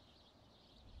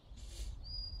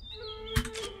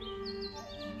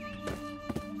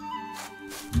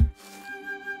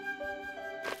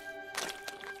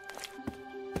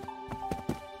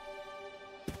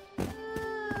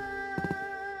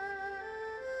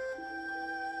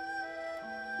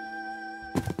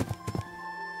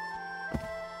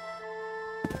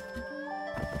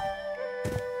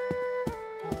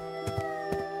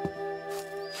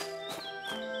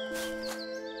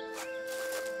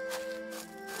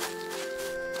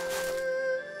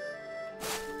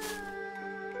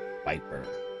 Viper.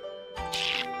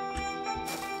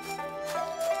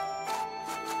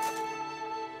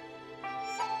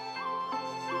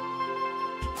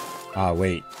 Ah,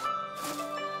 wait.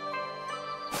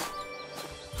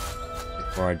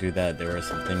 Before I do that, there were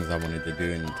some things I wanted to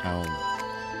do in town.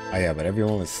 Oh yeah, but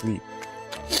everyone was asleep.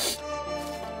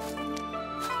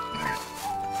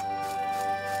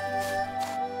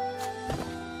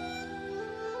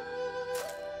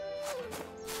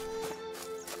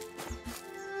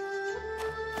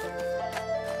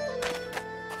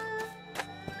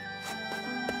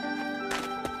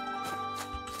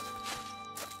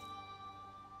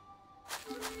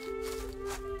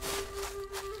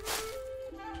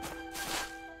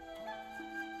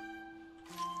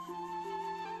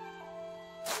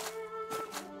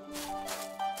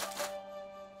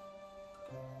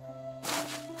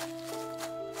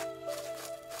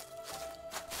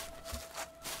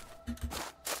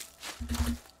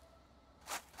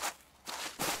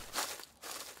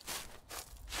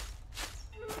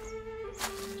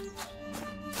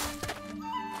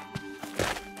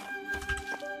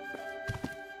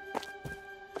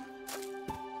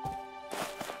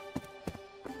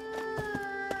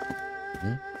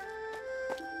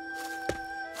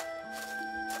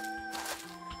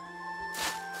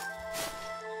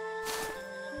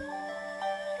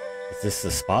 Is this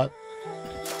the spot?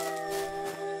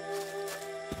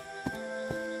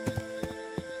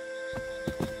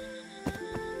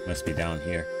 Must be down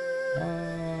here.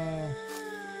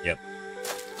 Yep.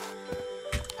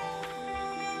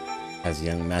 Has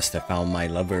young master found my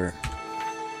lover?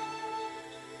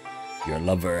 Your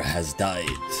lover has died.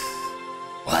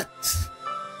 What?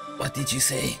 What did you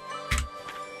say?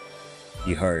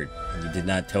 You heard. You did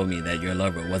not tell me that your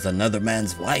lover was another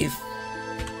man's wife.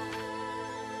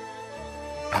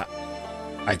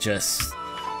 I just...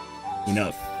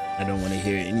 Enough. I don't want to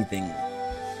hear anything.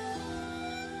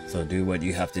 So do what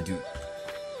you have to do.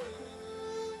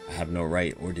 I have no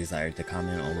right or desire to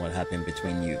comment on what happened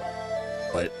between you.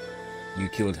 But you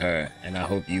killed her, and I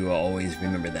hope you will always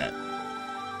remember that.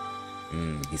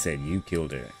 He said you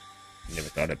killed her. I never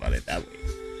thought about it that way.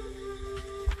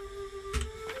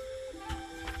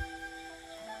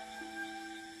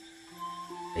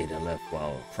 Ada left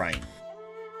while crying.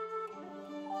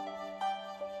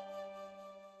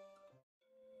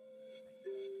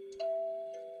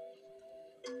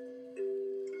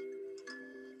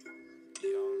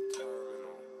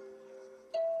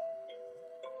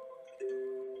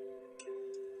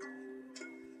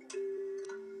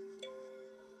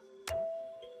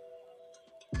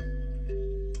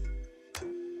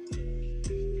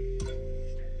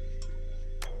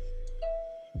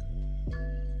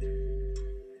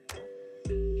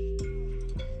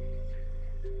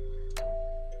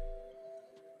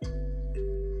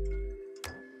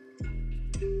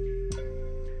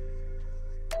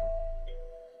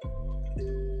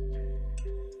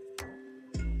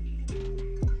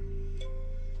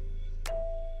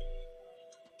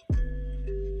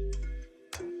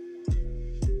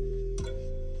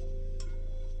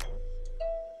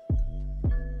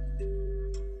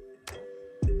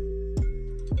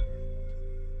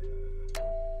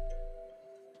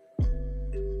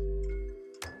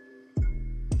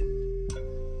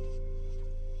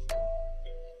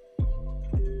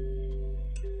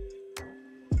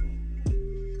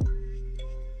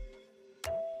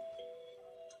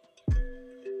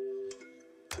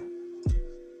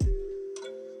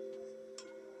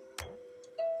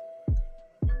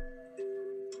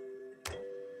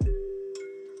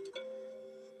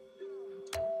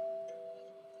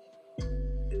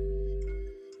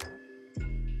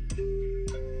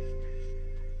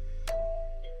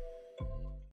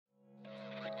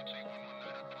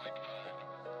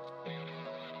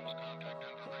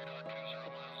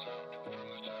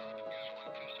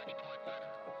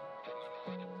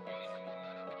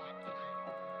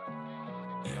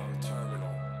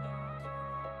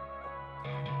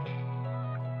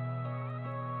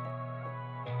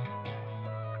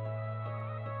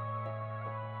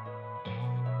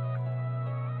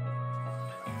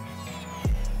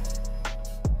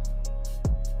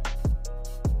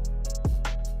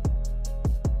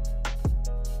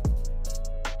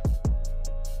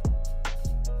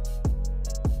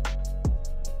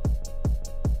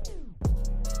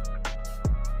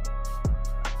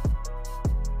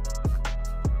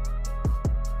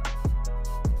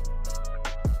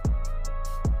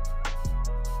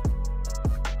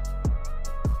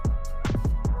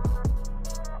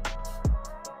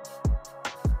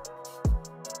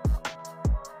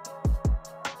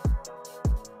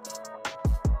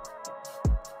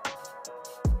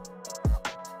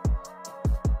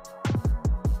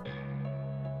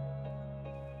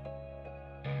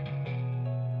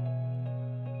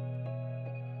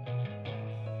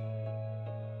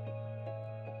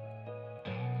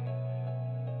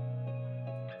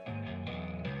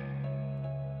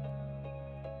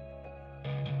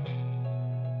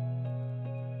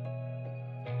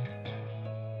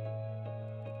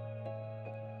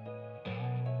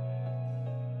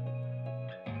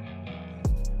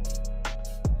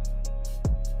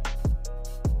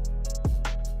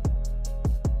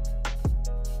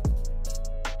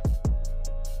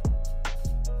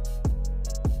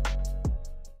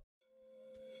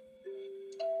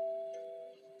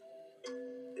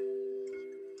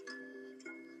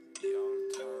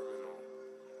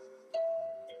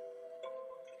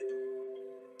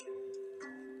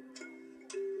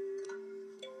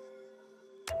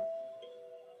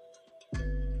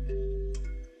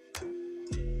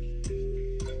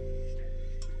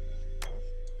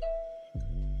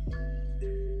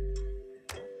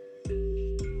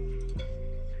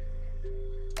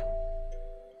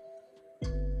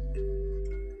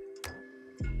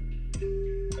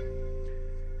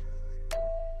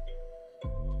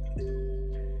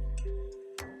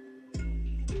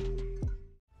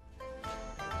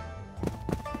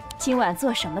 今晚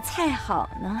做什么菜好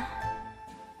呢？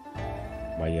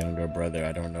 My younger brother,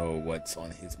 I don't know what's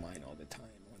on his mind all the time.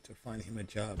 I want to find him a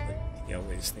job, but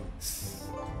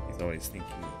he's always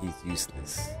thinking he's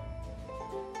useless.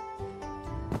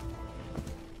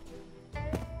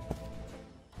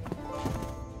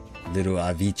 Little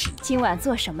Avicii. 今晚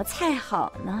做什么菜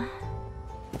好呢？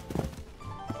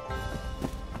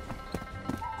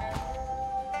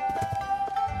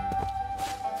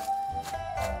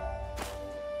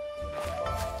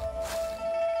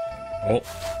 Oh.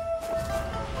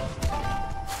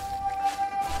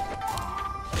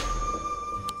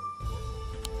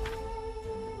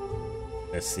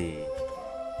 Let's see.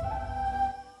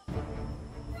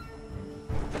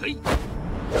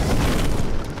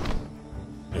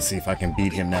 Let's see if I can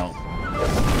beat him now.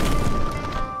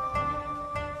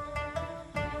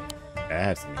 I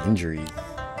have some injuries.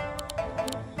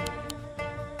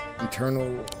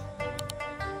 Internal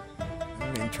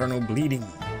bleeding.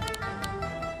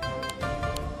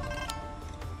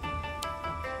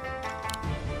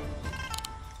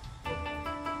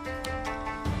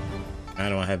 I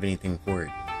don't have anything for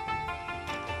it.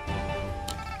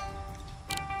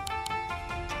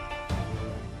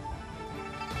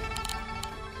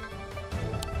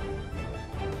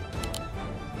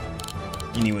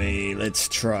 Anyway, let's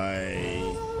try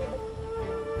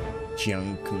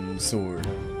Jiang Kun sword.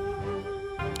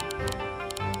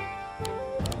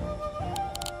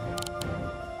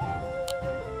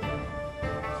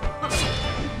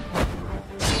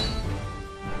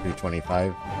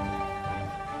 $225.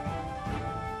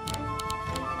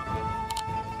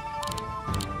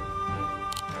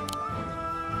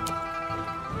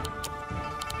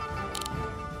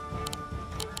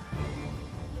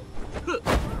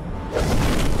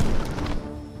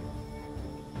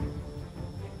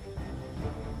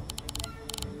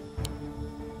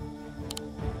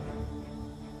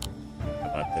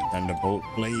 About the Thunderbolt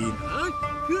blade.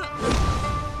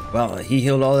 Wow, he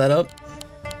healed all that up?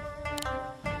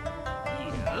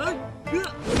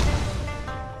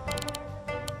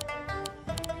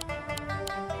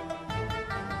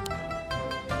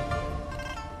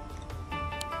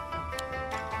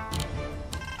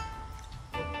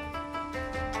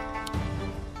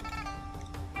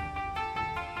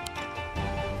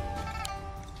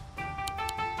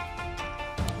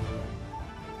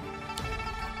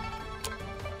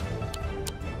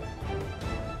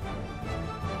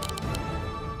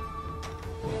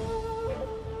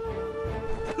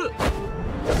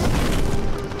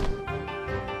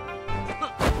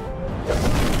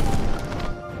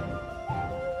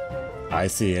 I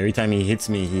see. Every time he hits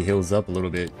me, he heals up a little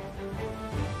bit.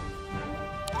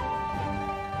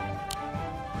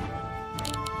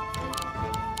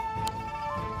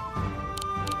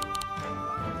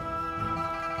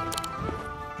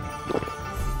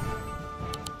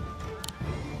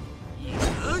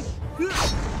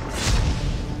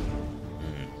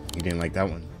 You didn't like that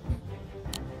one.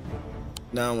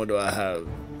 Now what do I have?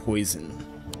 Poison.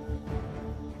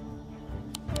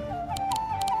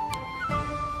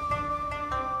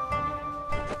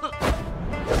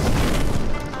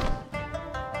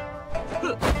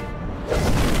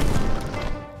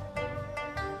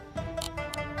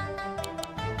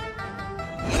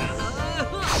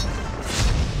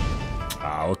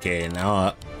 Okay,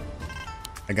 now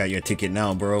I got your ticket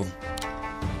now, bro.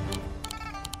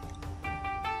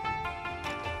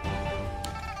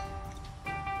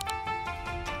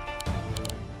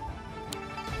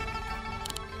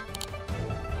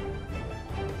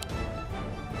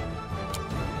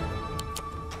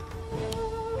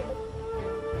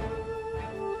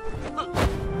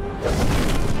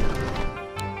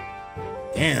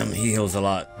 Damn, he heals a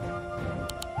lot.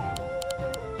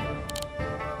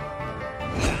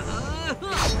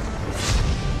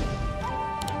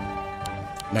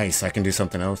 Nice, I can do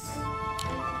something else.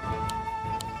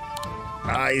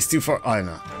 Ah, he's too far. Oh,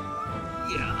 no.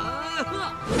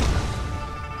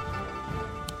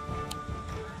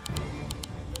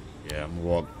 Yeah, I'm gonna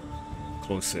walk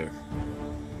closer.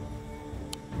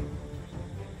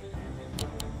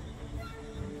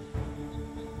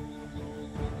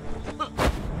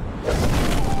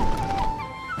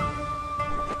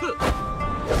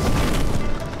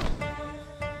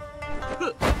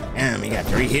 Damn, he got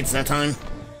 3 hits that time.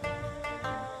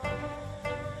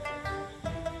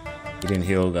 He didn't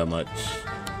heal that much.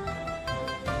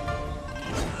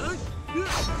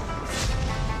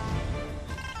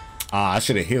 Ah, I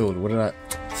should have healed. What did I?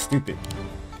 Stupid.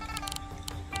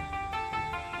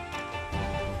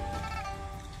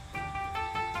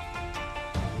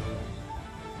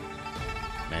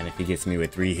 Man, if he gets me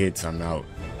with 3 hits, I'm out.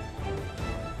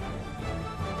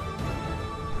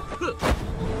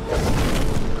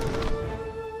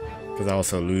 Because I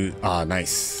also lose. Ah,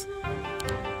 nice.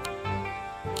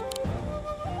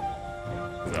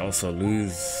 Because I also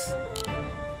lose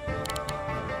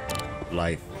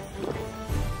life.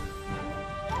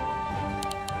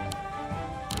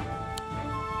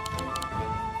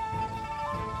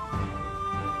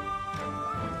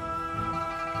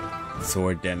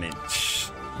 Sword damage.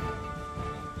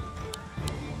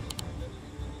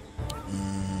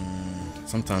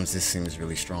 Sometimes this seems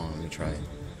really strong. Let me try it.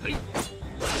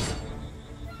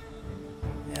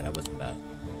 Yeah, that wasn't bad.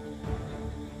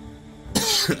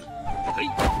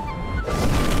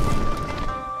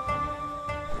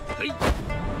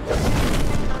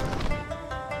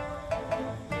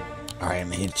 Alright, I'm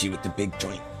gonna hit you with the big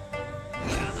joint.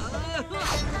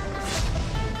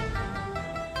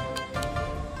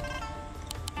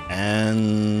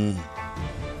 And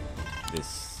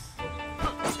this.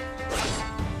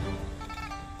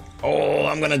 Oh,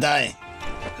 I'm gonna die.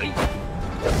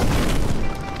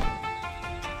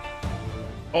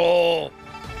 Oh,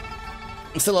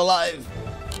 I'm still alive.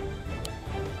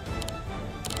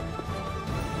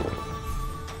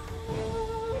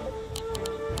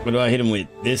 What do I hit him with?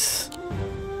 This?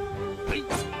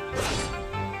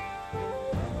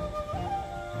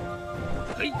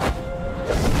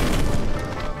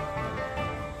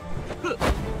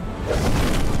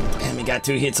 Damn, he got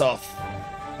 2 hits off.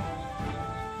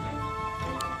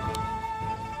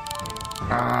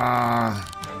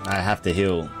 I have to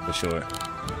heal for sure.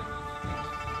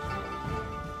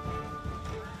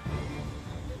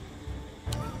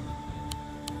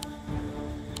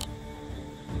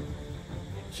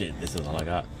 Shit, this is all I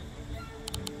got.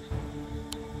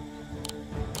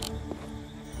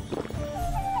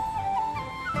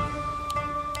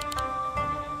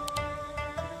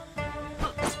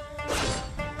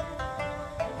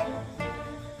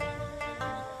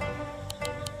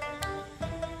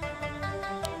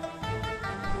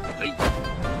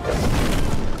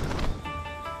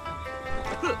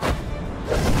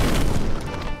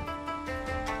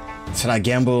 Should I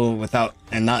gamble without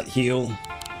and not heal?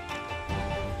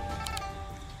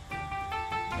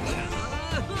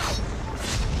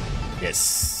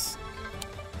 Yes.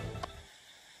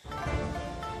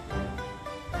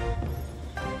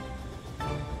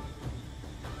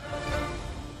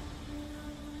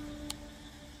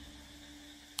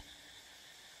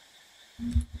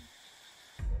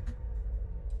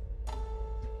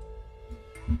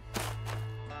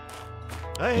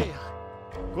哎呀，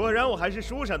果然我还是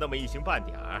输上那么一星半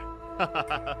点儿。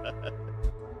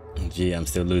Gee, I'm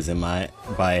still losing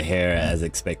by a hair as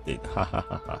expected.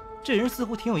 这人似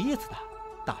乎挺有意思的，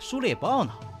打输了也不懊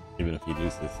恼。Even if he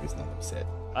loses, he's not upset.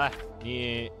 哎，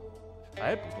你，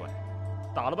哎不对，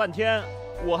打了半天，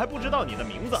我还不知道你的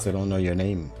名字。Still don't know your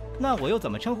name. 那我又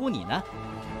怎么称呼你呢？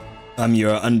 I'm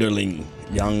your underling,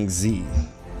 Yang Z.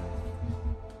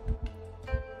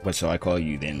 What shall I call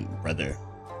you then, brother?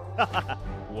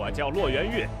 我叫骆元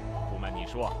玉。不瞒你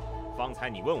说，方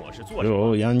才你问我是做什么，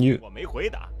 Luo Yanyu. 我没回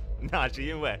答，那是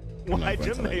因为我还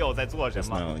真没有在做什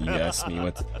么。 No, you asked me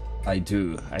what I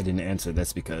do. I didn't answer.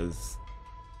 That's because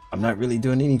I'm not really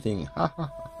doing anything.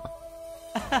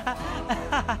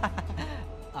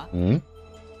 Hmm?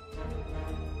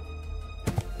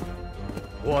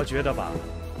 我觉得吧，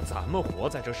咱们活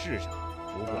在这世上，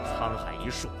不过沧海一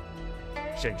粟，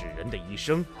甚至人的一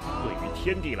生，对于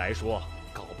天地来说，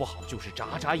搞不好就是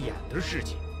眨眨眼的事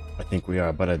情。 I think we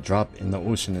are but a drop in the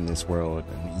ocean in this world,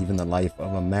 and even the life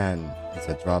of a man is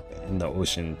a drop in the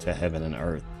ocean to heaven and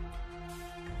earth.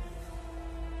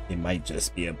 It might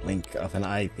just be a blink of an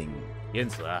eye thing. 因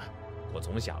此，我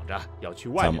总想着要去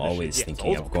外 I'm 面的世 always 界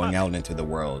thinking 走 of 走 going 看。 out into the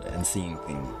world and seeing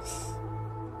things.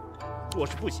 若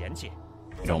是不嫌弃，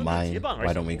 You 咱 don't 们结 mind? 伴而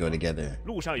Why 行 don't we go together?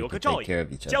 路上 We 有个 could 照 take care 应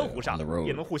of，each 江 other 湖 on 上 the 也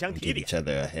road 能互相 and 提 give 点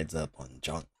each。other a heads up on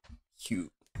junk. Cute.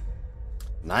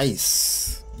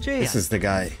 Nice. 这 This 样 is the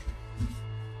guy.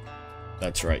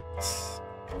 That's right.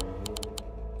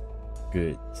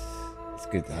 Good. It's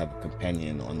good to have a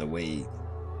companion on the way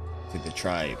to the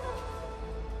tribe.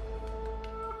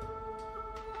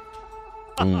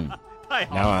 太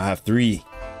好 Now 了， I have 3.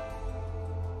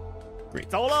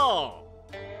 走喽！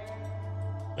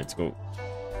 Let's go.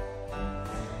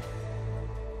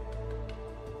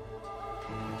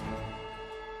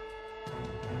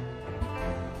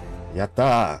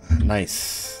 Yatta!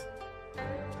 Nice.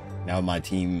 Now my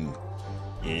team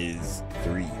is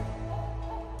 3.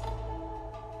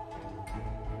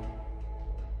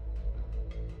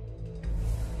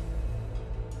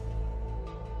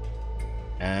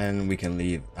 And we can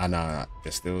leave. Nah.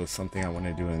 There's still something I want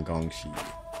to do in Gongxi.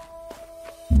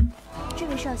 这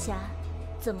位少侠，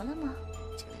怎么了吗？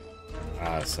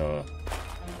 So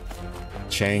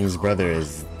Chang's brother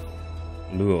is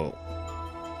Luo.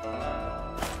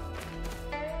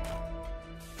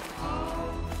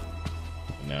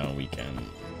 Now we can.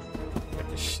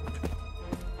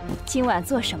 今晚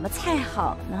做什么菜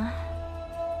好呢？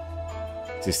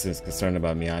 Distance concerned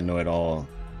about me. I know it all.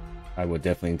 I will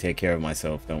definitely take care of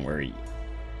myself. Don't worry.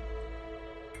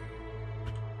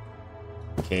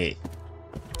 Okay.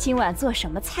 今晚做什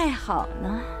么菜好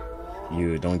呢？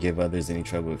 You don't give others any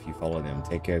trouble if you follow them.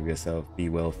 Take care of yourself. Be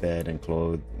well fed and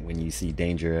clothed. When you see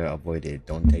danger, avoid it.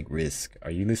 Don't take risk.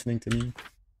 Are you listening to me?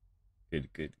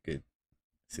 Good, good, good.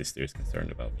 Sister is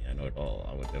concerned about me. I know it all.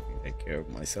 I will definitely take care of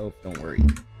myself. Don't worry.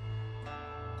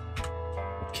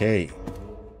 Okay.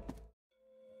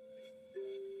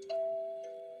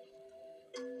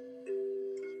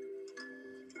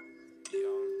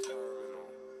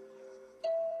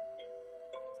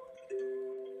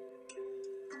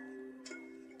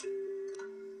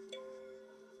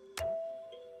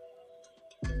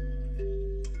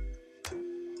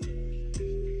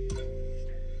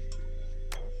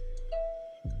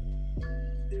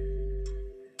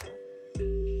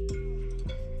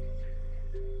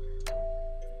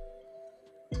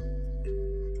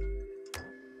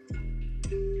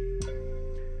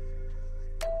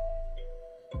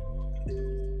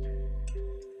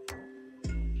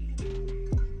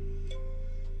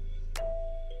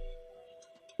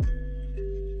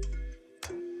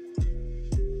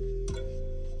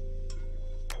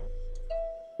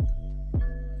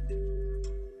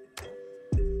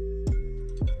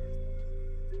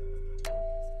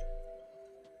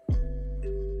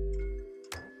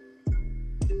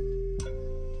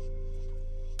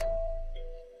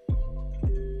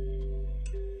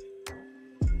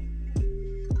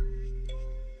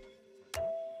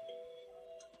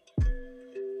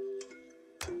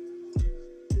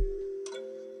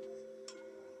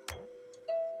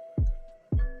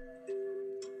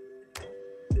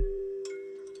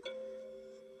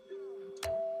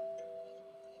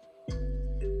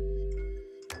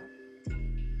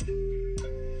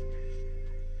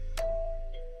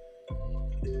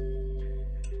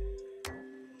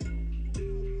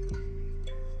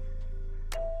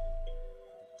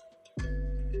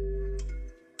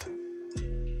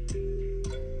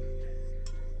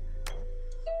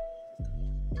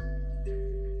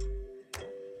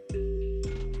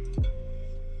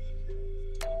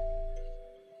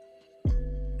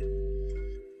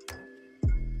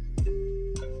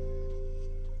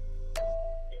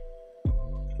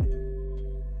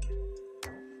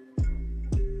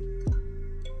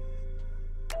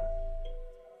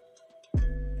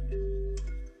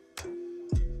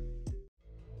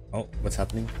 Oh, what's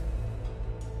happening?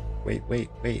 Wait,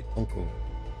 Uncle.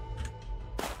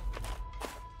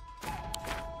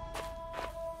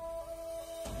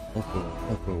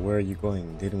 Uncle, where are you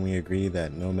going? Didn't we agree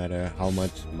that no matter how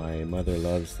much my mother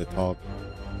loves to talk,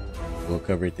 we'll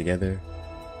cover it together?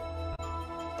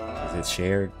 Is it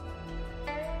shared?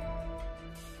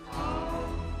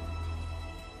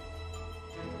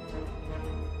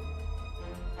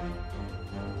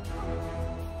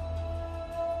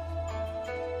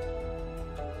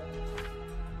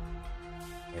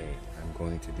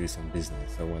 To do some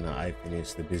business, so when I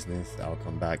finish the business, I'll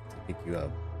come back to pick you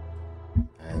up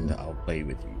and I'll play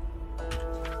with you.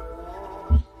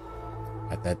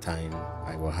 At that time,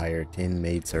 I will hire 10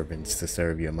 maidservants to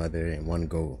serve your mother in one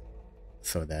go,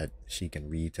 so that she can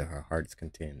read to her heart's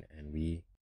content, and we...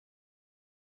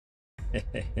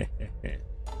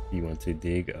 You want to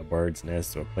dig a bird's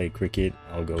nest or play cricket?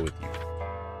 I'll go with you.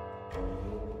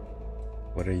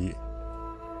 What are you...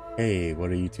 Hey,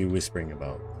 what are you two whispering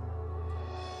about?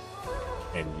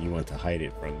 And you want to hide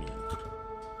it from me.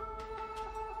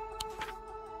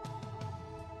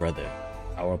 Brother,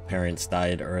 our parents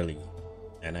died early,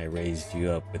 and I raised you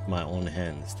up with my own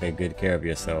hands. Take good care of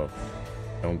yourself.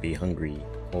 Don't be hungry,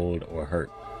 cold, or hurt.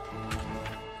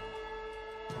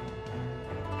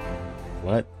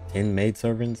 What? 10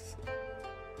 maidservants?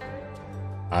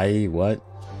 What?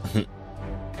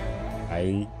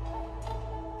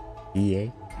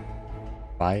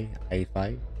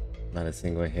 I5? Not a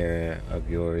single hair of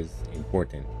yours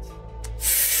important.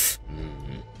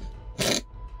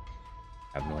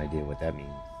 I have no idea what that means.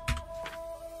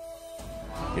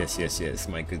 Yes,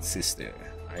 my good sister.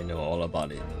 I know all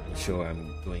about it. I'm sure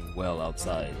I'm doing well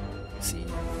outside. See?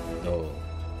 No.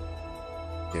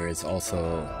 There is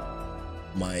also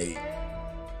my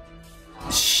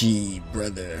Shi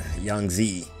brother, Yang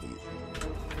Zi.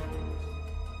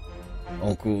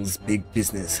 Uncle's big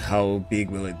business. How big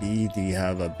will it be? Do you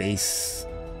have a base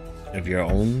of your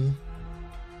own?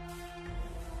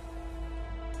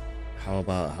 How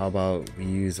about we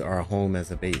use our home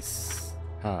as a base?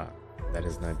 Ha, that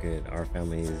is not good. Our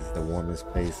family is the warmest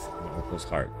place in Uncle's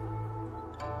heart.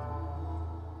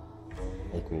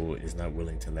 Uncle is not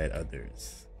willing to let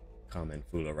others come and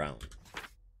fool around.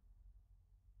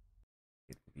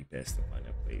 It would be best to find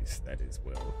a place that is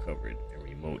well covered and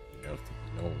remote enough to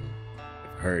be known.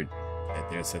 I've heard that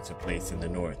there's such a place in the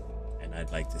north, and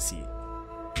I'd like to see it.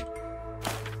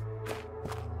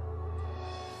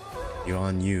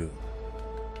 Yuanyu.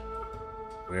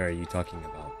 Where are you talking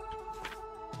about?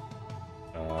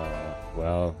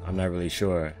 Well, I'm not really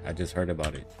sure. I just heard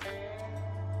about it.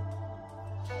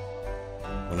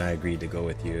 When I agreed to go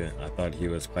with you, I thought he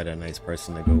was quite a nice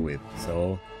person to go with,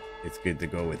 so it's good to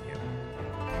go with him.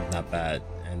 Not bad.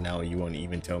 And now you won't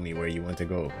even tell me where you want to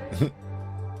go.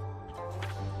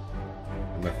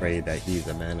 I'm afraid that he's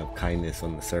a man of kindness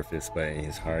on the surface, but in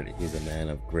his heart, he's a man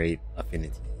of great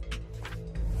affinity.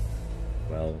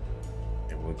 Well,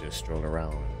 then we'll just stroll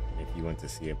around. If you want to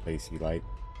see a place you like,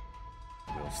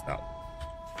 we'll stop.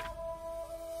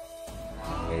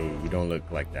 Hey, you don't look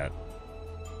like that.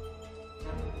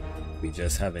 We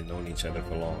just haven't known each other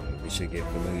for long. We should get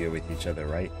familiar with each other,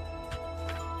 right?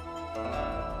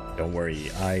 Don't worry,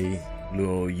 I,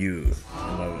 Luo Yu,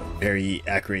 am a very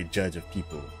accurate judge of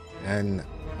people, and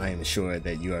I am sure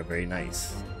that you are very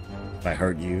nice. If I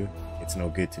hurt you, it's no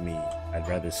good to me. I'd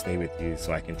rather stay with you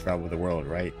so I can travel the world,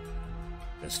 right?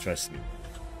 Just trust me.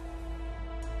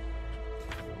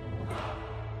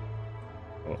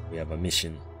 Oh, we have a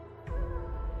mission.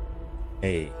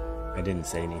 Hey, I didn't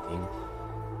say anything.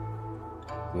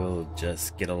 We'll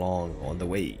just get along on the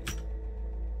way.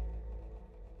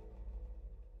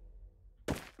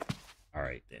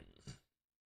 Alright then.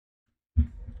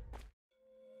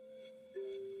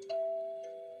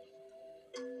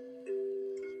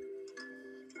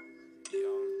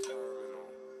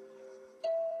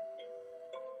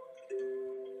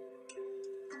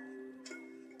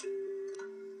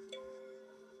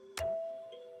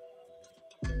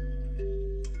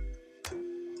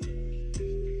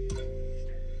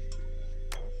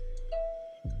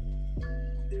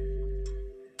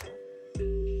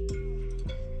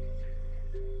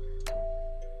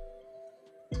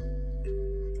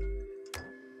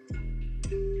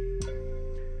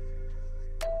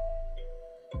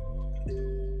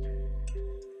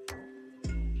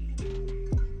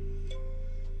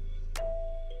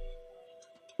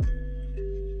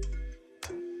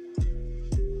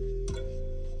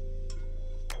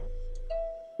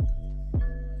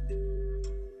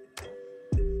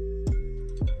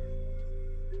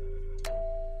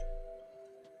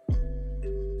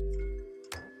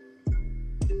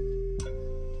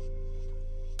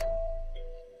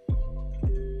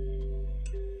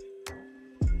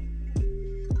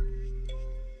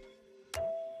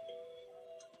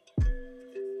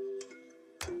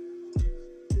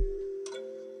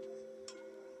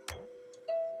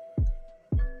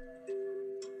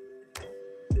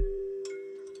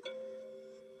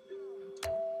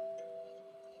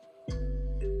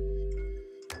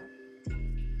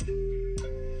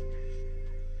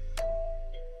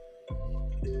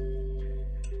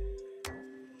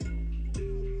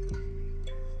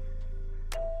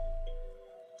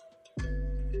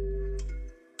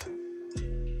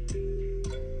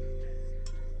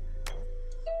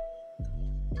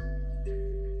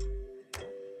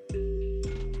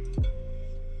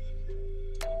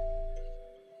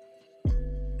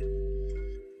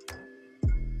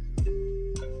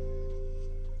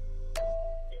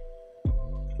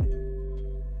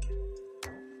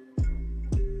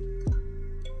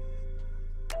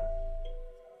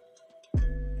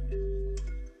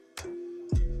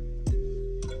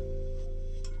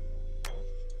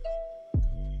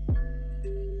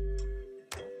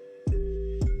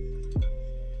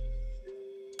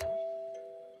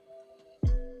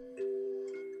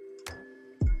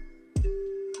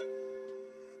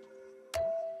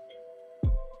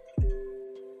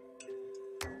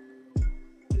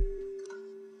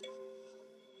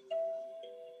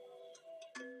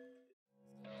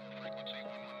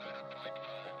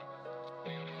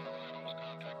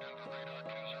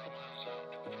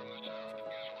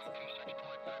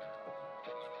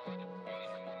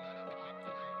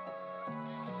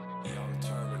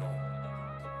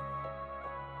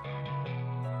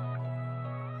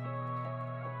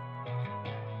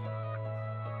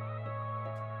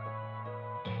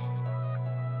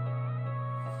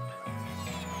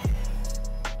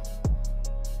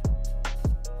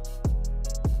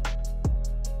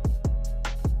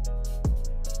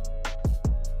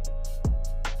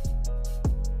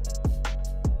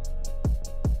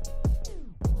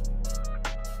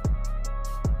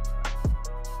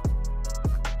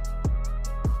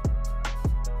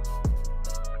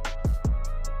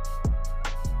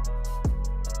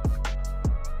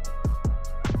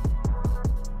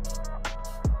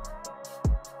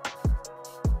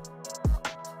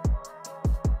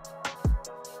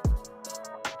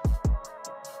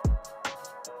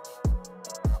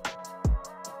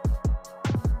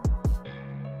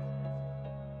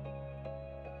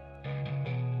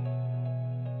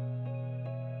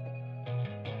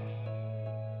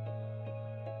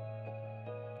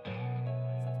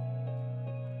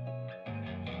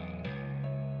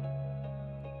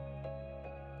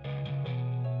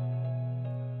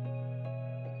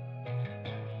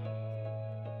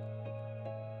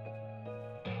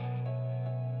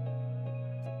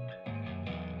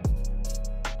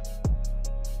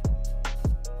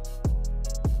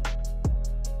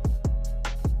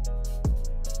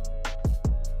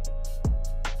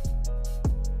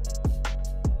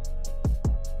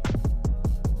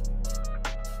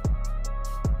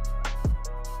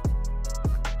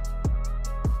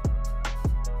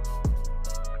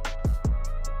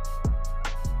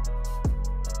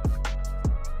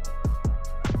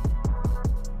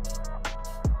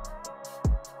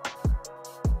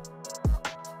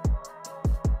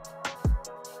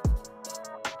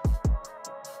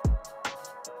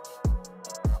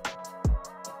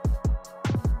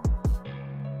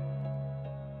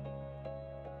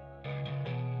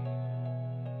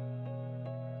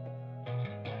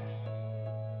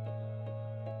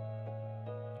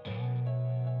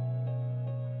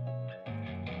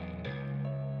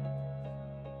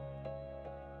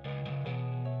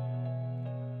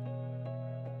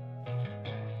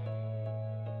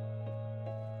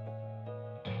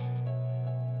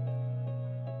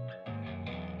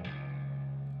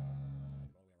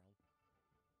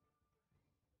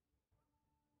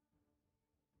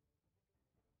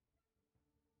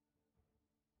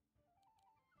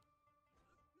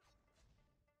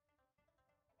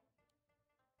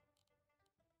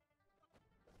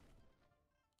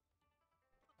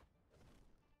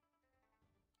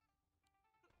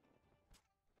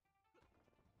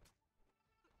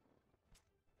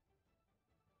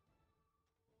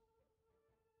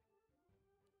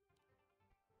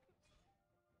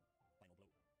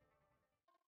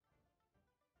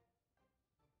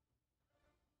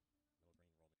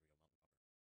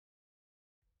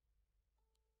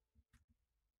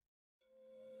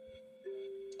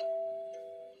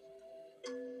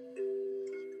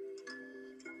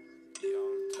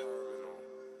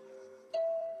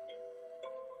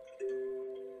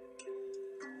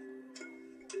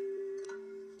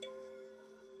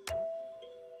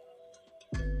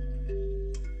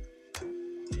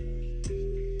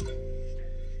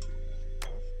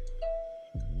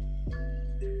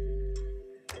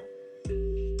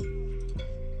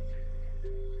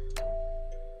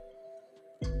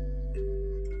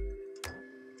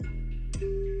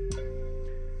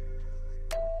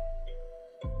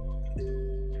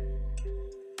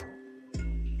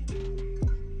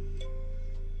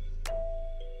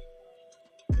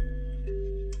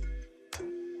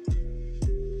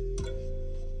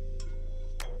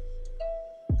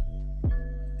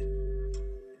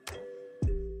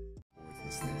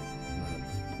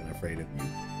 afraid of you.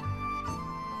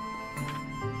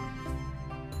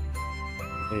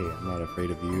 Hey, I'm not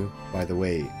afraid of you. By the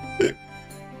way,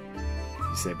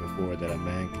 you said before that a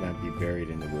man cannot be buried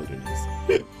in the wilderness.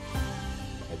 I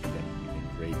think that even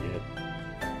great yet.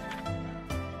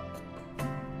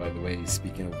 By the way,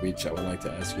 speaking of which, I would like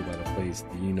to ask you about a place.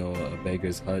 Do you know a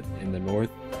beggar's hut in the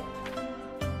north?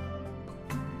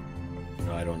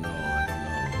 No, I don't know.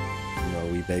 You know,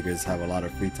 we beggars have a lot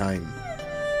of free time.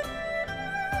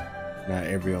 Not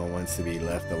everyone wants to be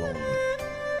left alone.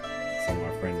 Some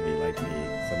are friendly like me,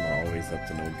 some are always up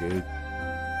to no good.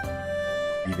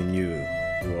 Even you,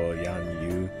 Luo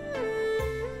Yanyu.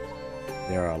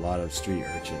 There are a lot of street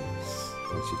urchins.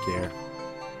 Don't you care?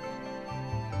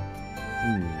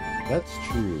 That's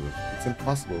true. It's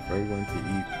impossible for everyone to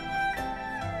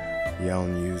eat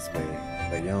Yanyu's way.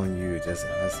 But Yanyu just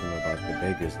asked him about the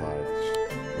Beggar's Lodge.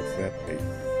 What's that place?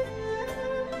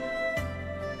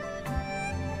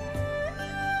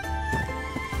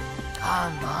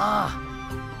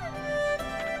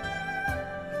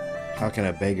 How can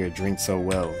a beggar drink so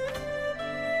well?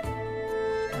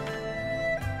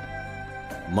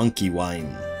 Monkey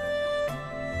wine.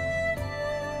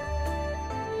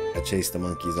 I chased the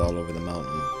monkeys all over the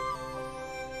mountain.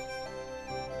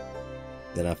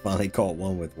 Then I finally caught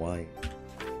one with wine.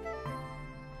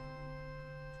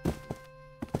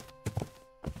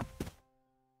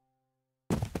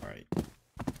 Alright.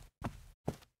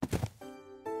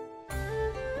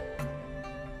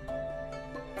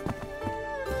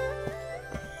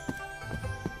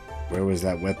 Where was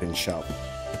that weapon shop?